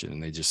simple question.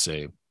 And they just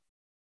say,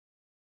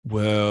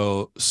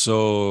 well,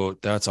 so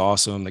that's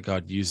awesome that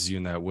God uses you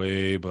in that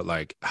way, but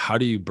like, how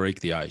do you break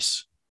the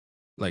ice?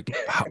 Like,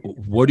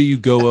 what do you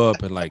go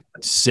up and like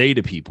say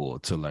to people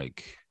to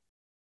like,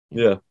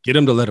 get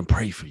them to let them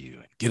pray for you,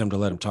 and get them to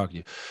let them talk to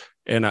you?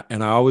 And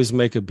I always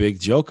make a big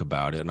joke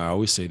about it, and I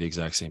always say the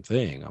exact same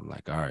thing. I'm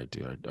like, all right,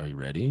 dude, are you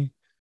ready?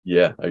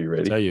 Yeah, are you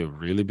ready? I'll tell you a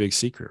really big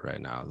secret right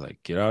now. Like,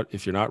 get out.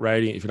 If you're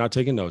not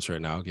taking notes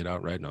right now, get out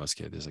and write notes,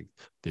 kid.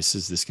 This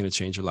is going to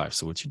change your life.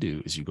 So what you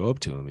do is you go up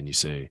to them and you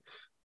say,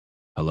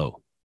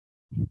 hello.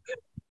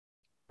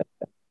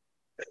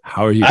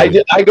 How are you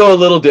doing? I go a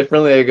little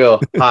differently. I go,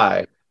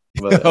 hi.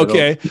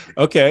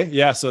 Okay.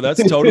 Yeah. So that's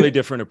a totally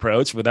different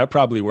approach, but that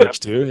probably works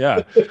too.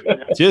 Yeah.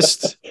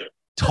 Just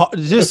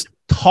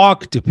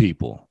talk to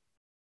people.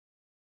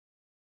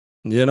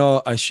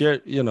 I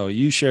share,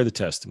 you share the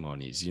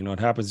testimonies. It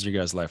happens in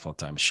your guys' life all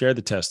the time. Share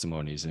the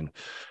testimonies. And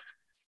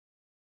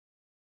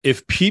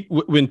if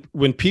people,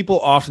 when people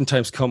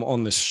oftentimes come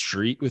on the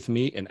street with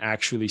me and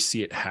actually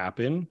see it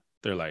happen,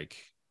 they're like,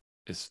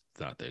 it's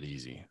not that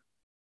easy.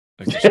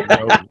 Like,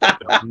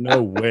 there's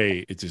no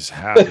way it just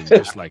happened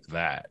just like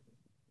that.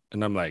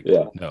 And I'm like,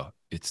 no,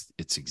 it's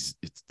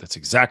that's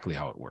exactly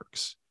how it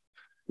works.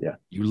 Yeah.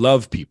 You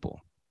love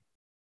people.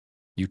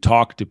 You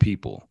talk to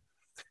people.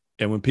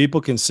 And when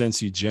people can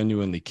sense you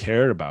genuinely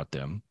care about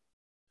them,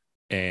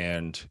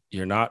 and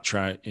you're not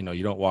trying,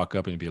 you don't walk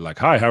up and be like,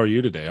 hi, how are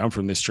you today? I'm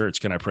from this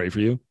church. Can I pray for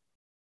you?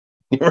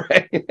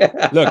 Right.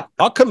 Look,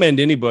 I'll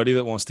commend anybody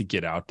that wants to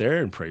get out there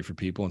and pray for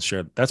people and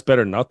share. That's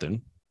better than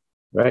nothing.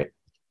 Right.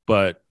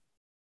 But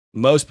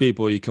most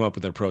people, you come up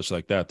with an approach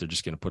like that, they're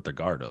just going to put their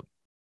guard up.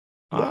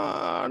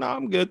 Yeah. No,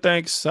 I'm good.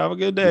 Thanks. Have a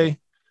good day.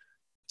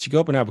 But you go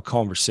up and have a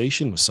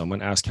conversation with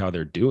someone, ask how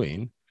they're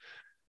doing.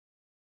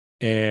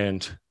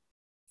 And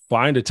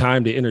find a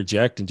time to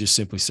interject and just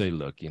simply say,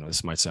 look,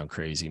 this might sound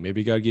crazy.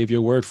 Maybe God gave you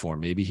a word for him.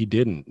 Maybe he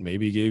didn't.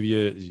 Maybe he gave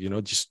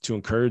you, just to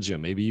encourage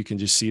him. Maybe you can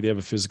just see they have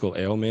a physical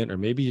ailment, or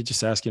maybe you're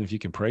just asking if you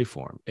can pray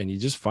for him. And you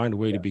just find a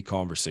way to be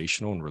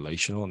conversational and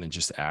relational, and then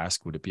just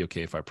ask, would it be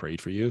okay if I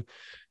prayed for you?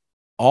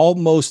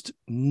 Almost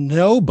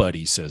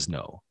nobody says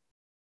no.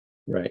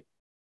 Right.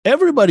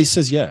 Everybody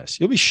says yes.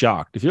 You'll be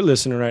shocked if you're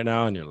listening right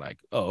now and you're like,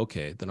 oh,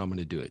 okay, then I'm going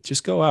to do it.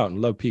 Just go out and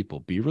love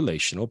people, be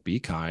relational, be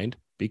kind,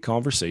 be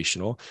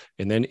conversational.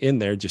 And then in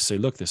there, just say,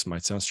 look, this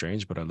might sound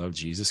strange, but I love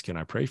Jesus. Can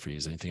I pray for you?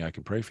 Is there anything I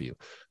can pray for you?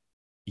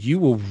 You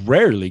will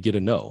rarely get a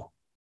no.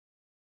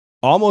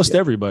 Almost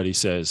everybody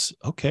says,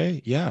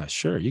 okay, yeah,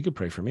 sure. You could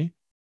pray for me.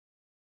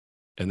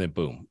 And then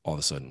boom, all of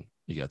a sudden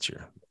you got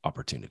your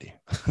opportunity.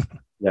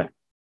 Yeah.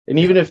 And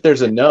even if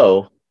there's a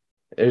no,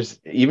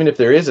 even if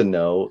there is a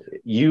no,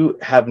 you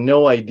have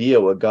no idea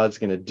what God's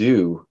going to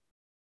do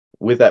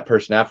with that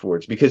person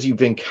afterwards, because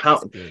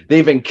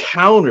they've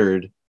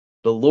encountered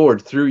the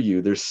Lord through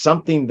you. There's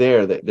something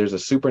there, that there's a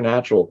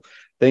supernatural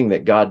thing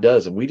that God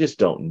does, and we just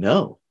don't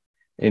know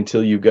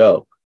until you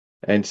go.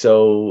 And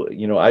so,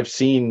 I've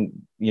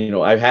seen,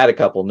 I've had a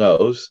couple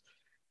no's,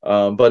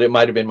 but it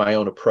might have been my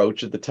own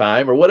approach at the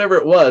time or whatever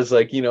it was.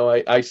 Like,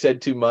 I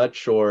said too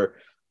much, or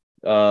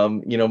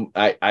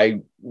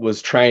I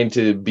was trying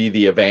to be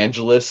the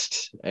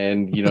evangelist,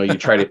 and you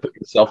try to put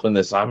yourself in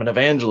this, I'm an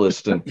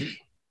evangelist,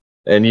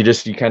 and you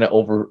kind of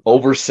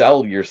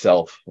oversell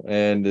yourself,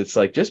 and it's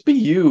like, just be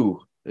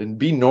you and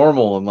be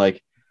normal. And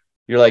like,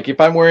 you're like, if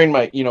I'm wearing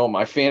my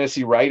my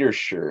fantasy writer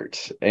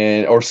shirt,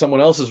 or someone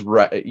else is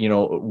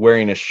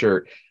wearing a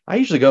shirt, I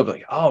usually go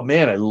like, oh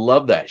man, I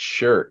love that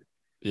shirt.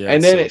 Yeah,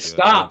 and then it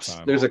stops.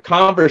 There's a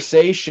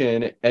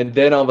conversation, and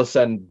then all of a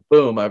sudden,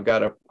 boom! I've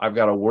got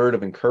a word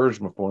of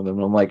encouragement for them.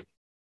 And I'm like,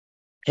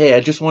 hey,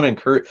 I just want to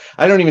encourage.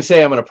 I don't even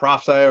say I'm going to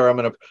prophesy or I'm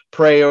going to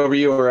pray over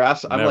you or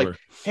ask. I'm like,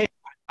 hey,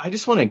 I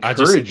just want to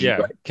encourage you.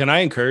 Yeah, can I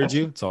encourage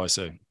you? That's all I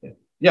say.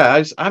 Yeah,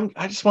 I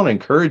just want to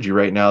encourage you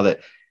right now that,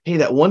 hey,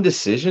 that one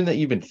decision that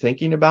you've been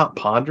thinking about,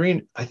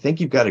 pondering, I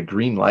think you've got a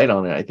green light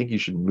on it. I think you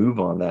should move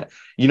on that.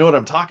 You know what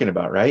I'm talking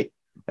about, right?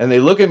 And they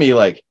look at me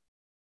like,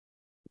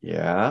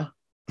 yeah.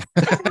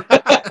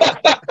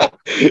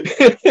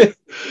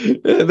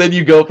 And then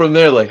you go from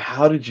there, like,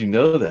 how did you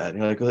know that? And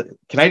you're like,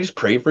 can I just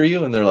pray for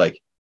you? And they're like,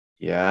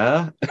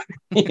 yeah.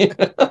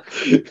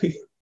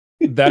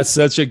 That's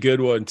such a good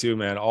one too,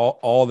 man.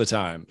 All the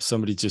time,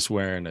 somebody's just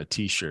wearing a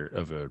t-shirt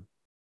of a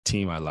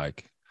team I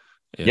like.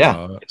 You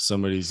know,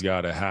 somebody's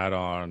got a hat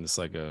on, it's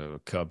like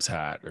a Cubs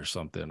hat or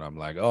something. I'm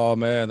like, oh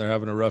man, they're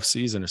having a rough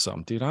season or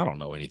something. Dude, I don't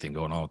know anything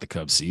going on with the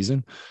Cubs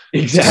season.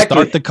 Exactly. Just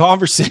start the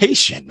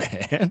conversation,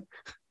 man.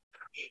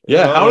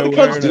 Yeah, how are the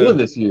Cubs doing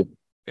this year?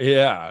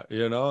 Yeah,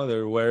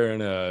 they're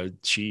wearing a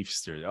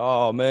Chiefs jersey.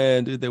 Oh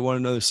man, dude, they won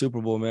another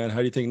Super Bowl, man. How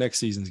do you think next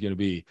season's going to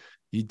be?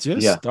 You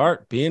just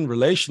start being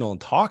relational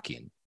and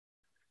talking.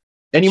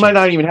 And you might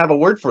not even have a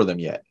word for them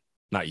yet.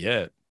 Not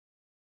yet.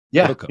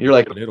 Yeah, you're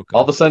like,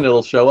 all of a sudden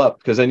it'll show up,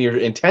 because then you're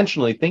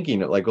intentionally thinking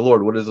like,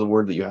 Lord, what is the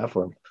word that you have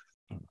for him?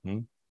 Mm-hmm.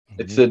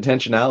 It's the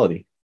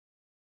intentionality.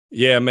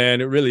 Yeah,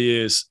 man, it really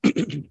is.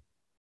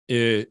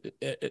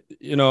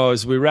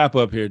 As we wrap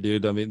up here,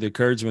 dude, I mean, the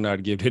encouragement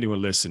I'd give to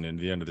anyone listening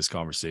at the end of this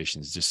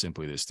conversation is just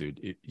simply this,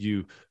 dude.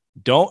 You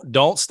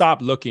don't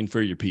stop looking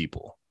for your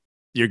people.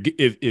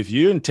 If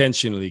you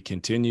intentionally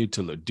continue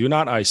to look, do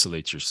not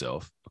isolate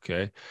yourself,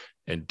 okay?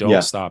 And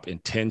don't stop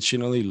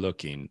intentionally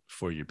looking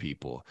for your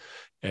people.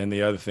 And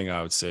the other thing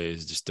I would say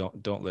is just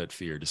don't let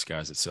fear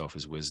disguise itself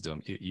as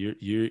wisdom.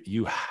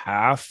 You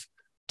have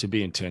to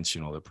be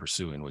intentional at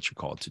pursuing what you're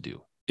called to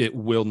do. It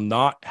will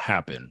not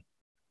happen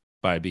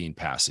by being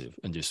passive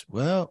and just,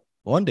 well,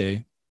 one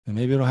day, and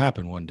maybe it'll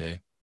happen one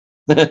day.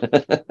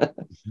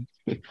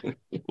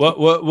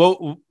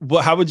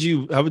 How would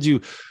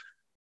you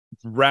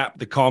wrap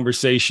the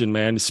conversation,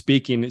 man?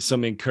 Speaking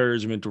some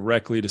encouragement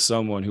directly to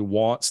someone who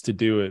wants to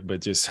do it,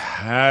 but just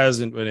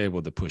hasn't been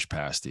able to push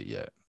past it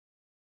yet.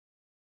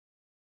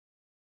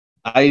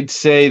 I'd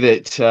say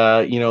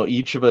that,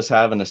 each of us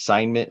have an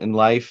assignment in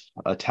life,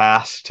 a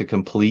task to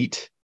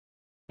complete,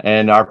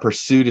 and our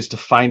pursuit is to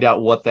find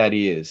out what that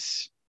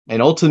is.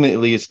 And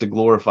ultimately, it's to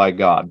glorify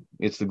God.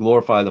 It's to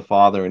glorify the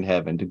Father in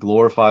heaven, to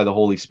glorify the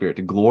Holy Spirit,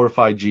 to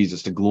glorify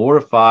Jesus, to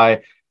glorify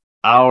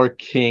our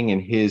King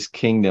and his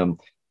kingdom,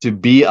 to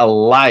be a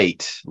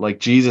light, like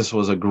Jesus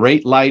was a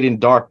great light in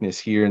darkness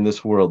here in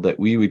this world, that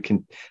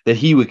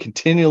he would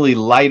continually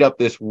light up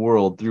this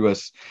world through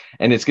us.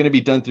 And it's going to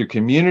be done through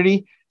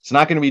community. It's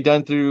not going to be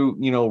done through,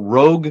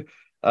 rogue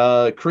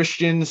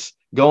Christians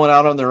going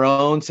out on their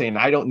own saying,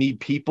 I don't need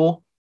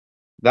people.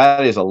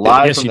 That is a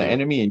lie from the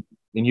enemy.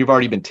 And you've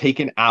already been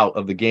taken out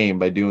of the game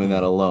by doing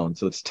that alone.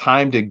 So it's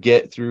time to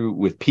get through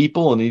with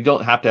people, and you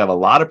don't have to have a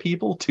lot of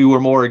people. 2 or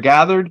more are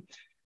gathered.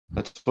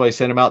 That's why I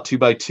sent them out 2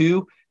 by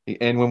 2.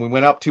 And when we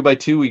went up 2 by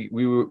 2,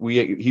 we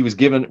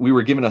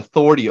were given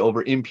authority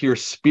over impure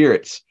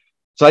spirits.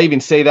 So I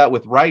even say that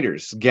with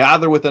writers: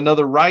 gather with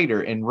another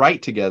writer and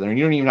write together, and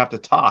you don't even have to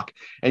talk.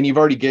 And you've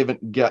already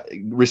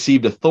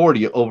received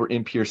authority over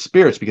impure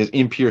spirits, because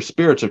impure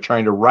spirits are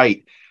trying to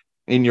write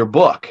in your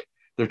book.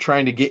 They're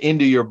trying to get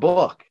into your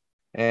book.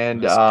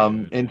 And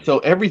so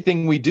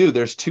everything we do,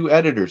 there's two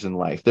editors in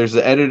life. There's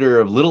the editor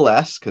of little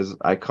s, because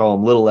I call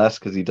him little s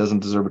because he doesn't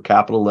deserve a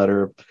capital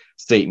letter of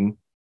Satan.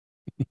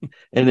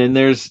 And then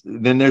there's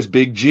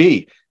big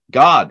G,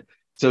 God.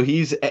 So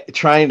he's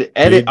trying to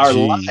edit our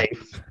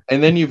life.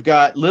 And then you've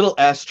got little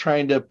s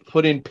trying to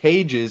put in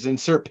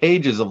insert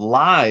pages of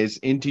lies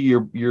into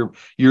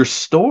your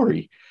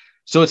story.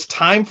 So it's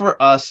time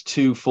for us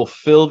to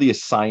fulfill the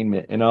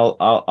assignment. And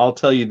I'll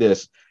tell you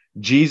this: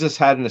 Jesus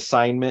had an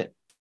assignment.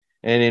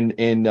 And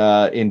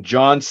in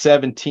John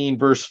 17,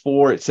 verse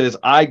 4, it says,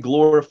 I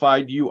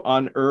glorified you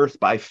on earth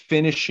by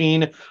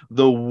finishing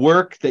the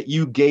work that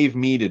you gave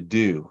me to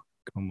do.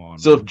 Come on.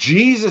 So if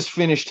Jesus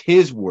finished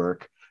his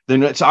work,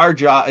 then it's our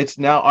job. It's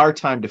now our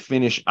time to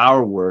finish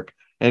our work.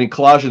 And in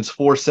Colossians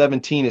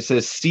 4:17, it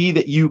says, see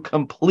that you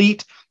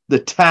complete the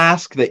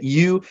task that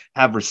you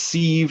have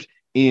received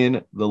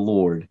in the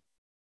Lord.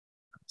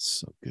 That's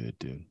so good,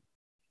 dude.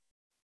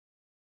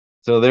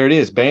 So there it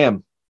is.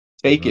 Bam.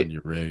 Take Run it.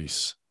 your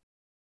race.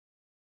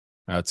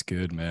 That's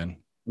good, man.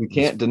 We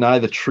can't deny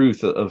the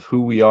truth of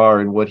who we are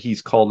and what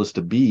he's called us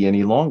to be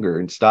any longer,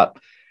 and stop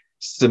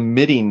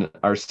submitting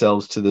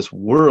ourselves to this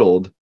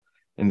world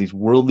and these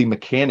worldly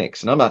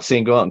mechanics. And I'm not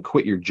saying go out and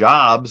quit your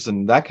jobs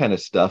and that kind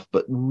of stuff,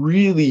 but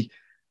really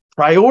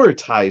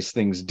prioritize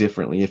things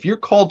differently. If you're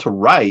called to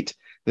write,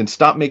 then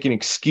stop making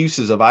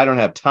excuses of I don't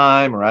have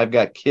time, or I've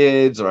got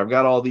kids, or I've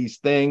got all these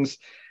things.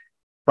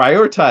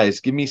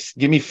 Prioritize. Give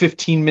me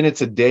 15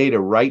 minutes a day to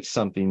write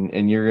something,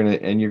 and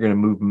you're gonna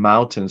move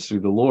mountains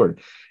through the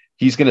Lord.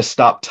 He's gonna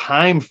stop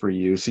time for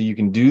you so you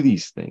can do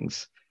these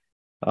things.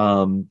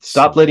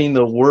 Stop letting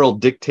the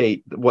world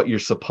dictate what you're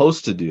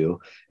supposed to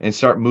do, and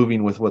start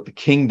moving with what the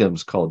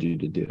kingdom's called you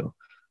to do.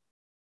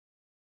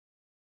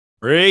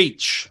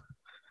 Reach.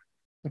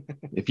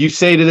 If you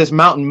say to this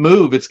mountain,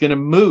 move, it's going to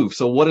move.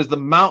 So what is the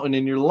mountain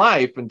in your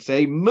life? And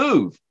say,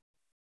 move.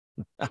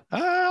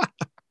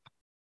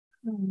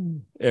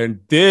 And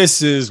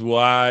this is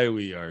why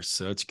we are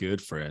such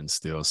good friends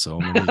still so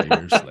many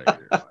years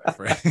later, my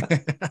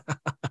friend.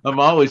 I'm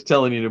always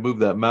telling you to move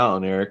that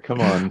mountain, Eric.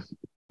 Come on.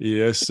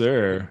 Yes,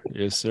 sir.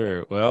 Yes,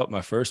 sir. Well,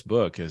 my first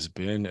book has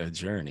been a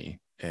journey,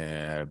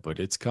 but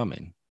it's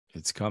coming.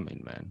 It's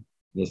coming, man.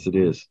 Yes, it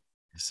is.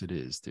 Yes, it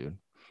is, dude.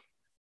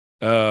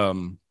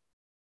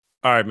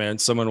 All right, man.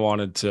 Someone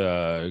wanted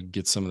to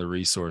get some of the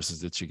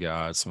resources that you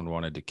got. Someone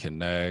wanted to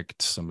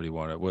connect. Somebody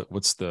wanted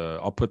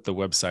I'll put the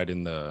website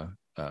in the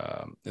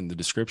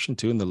description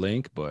too, in the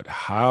link. But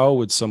how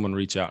would someone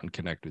reach out and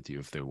connect with you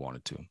if they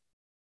wanted to?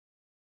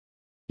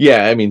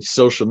 Yeah, I mean,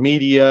 social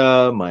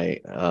media,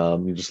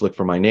 you just look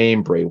for my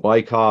name, Brae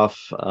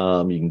Wyckoff. You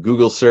can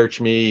Google search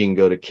me. You can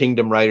go to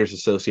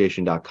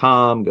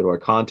kingdomwritersassociation.com, go to our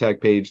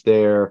contact page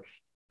there.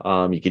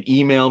 You can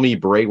email me,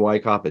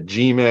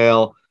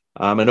 braewyckoff@gmail.com.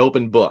 I'm an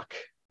open book,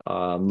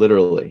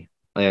 literally.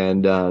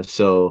 And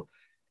so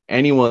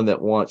anyone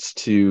that wants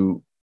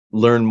to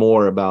learn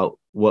more about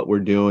what we're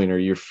doing, or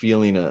you're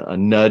feeling a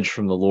nudge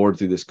from the Lord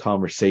through this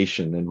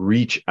conversation, then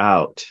reach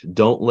out.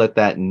 Don't let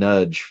that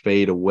nudge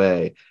fade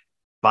away.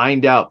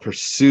 Find out,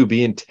 pursue,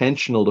 be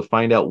intentional to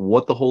find out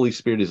what the Holy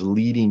Spirit is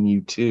leading you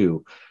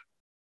to.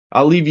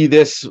 I'll leave you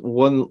this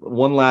one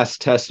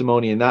last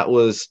testimony, and that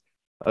was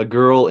a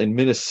girl in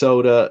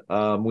Minnesota.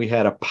 We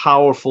had a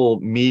powerful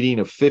meeting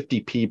of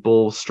 50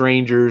 people,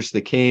 strangers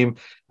that came.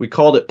 We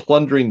called it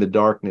Plundering the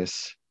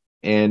Darkness.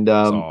 And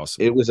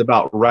awesome. It was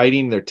about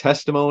writing their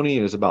testimony.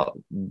 It was about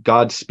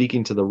God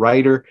speaking to the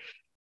writer.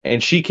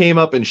 And she came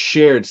up and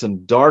shared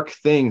some dark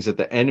things that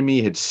the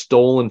enemy had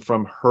stolen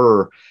from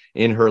her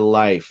in her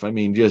life. I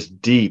mean,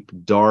 just deep,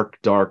 dark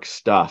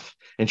stuff.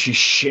 And she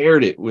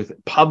shared it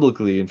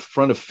publicly in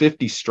front of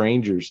 50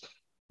 strangers.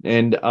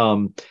 And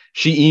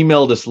she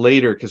emailed us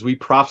later, because we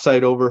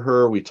prophesied over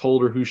her. We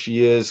told her who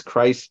she is.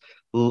 Christ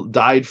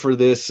died for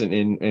this.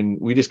 And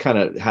we just kind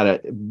of had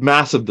a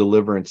massive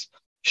deliverance.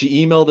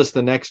 She emailed us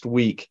the next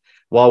week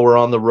while we're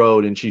on the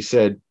road. And she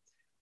said,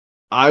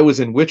 I was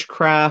in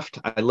witchcraft.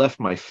 I left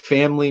my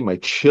family, my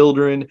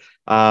children.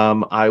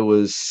 I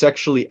was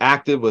sexually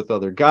active with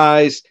other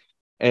guys.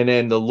 And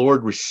then the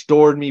Lord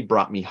restored me,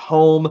 brought me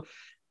home.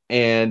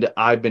 And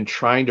I've been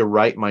trying to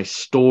write my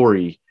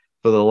story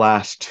for the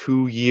last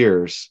 2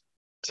 years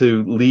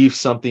to leave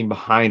something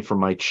behind for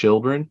my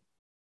children.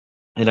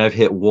 And I've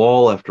hit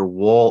wall after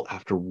wall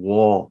after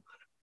wall.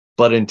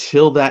 But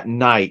until that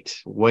night,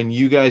 when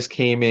you guys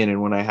came in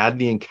and when I had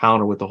the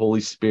encounter with the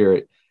Holy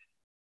Spirit,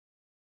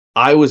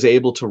 I was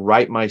able to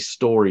write my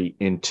story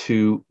in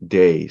 2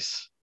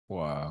 days.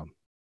 Wow.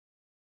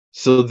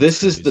 So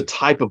this is the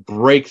type of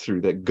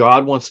breakthrough that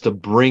God wants to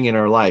bring in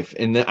our life.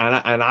 And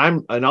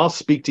I'll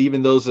speak to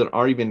even those that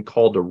aren't even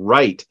called to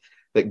write,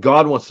 that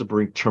God wants to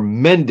bring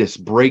tremendous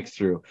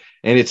breakthrough.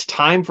 And it's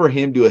time for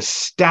him to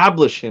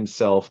establish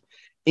himself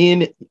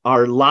in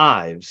our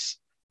lives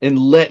and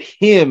let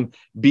him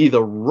be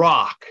the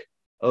rock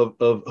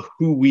of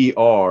who we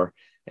are.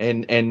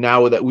 And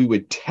now that we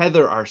would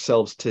tether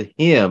ourselves to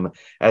him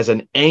as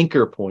an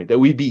anchor point, that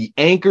we be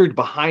anchored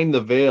behind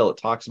the veil. It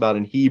talks about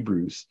in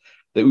Hebrews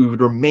that we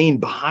would remain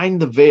behind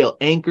the veil,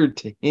 anchored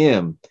to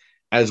him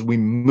as we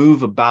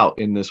move about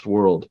in this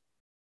world.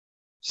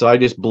 So I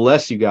just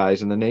bless you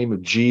guys in the name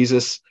of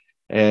Jesus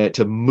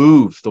to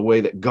move the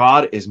way that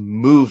God is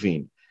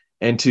moving,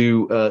 and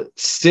to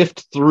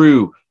sift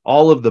through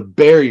all of the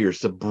barriers,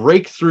 to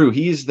break through.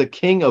 He is the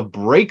King of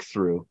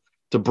breakthrough,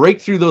 to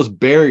break through those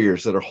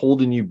barriers that are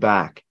holding you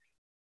back.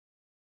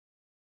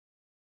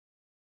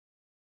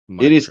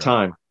 It is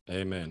time.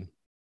 Amen.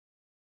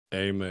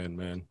 Amen,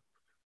 man.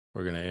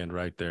 We're going to end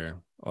right there.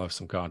 I'll have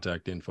some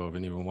contact info if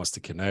anyone wants to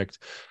connect.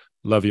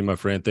 Love you, my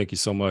friend. Thank you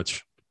so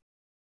much.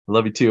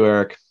 Love you too,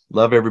 Eric.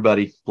 Love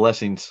everybody.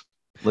 Blessings.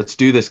 Let's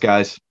do this,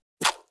 guys.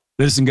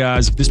 Listen,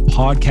 guys, if this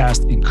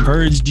podcast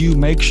encouraged you,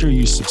 make sure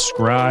you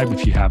subscribe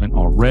if you haven't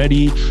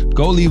already.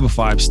 Go leave a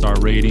 5-star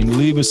rating.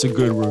 Leave us a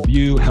good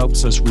review.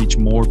 Helps us reach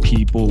more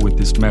people with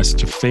this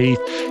message of faith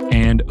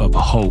and of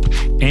hope.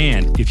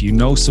 And if you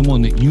know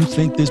someone that you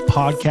think this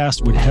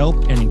podcast would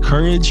help and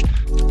encourage,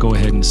 go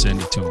ahead and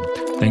send it to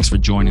them. Thanks for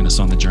joining us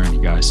on the journey,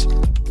 guys.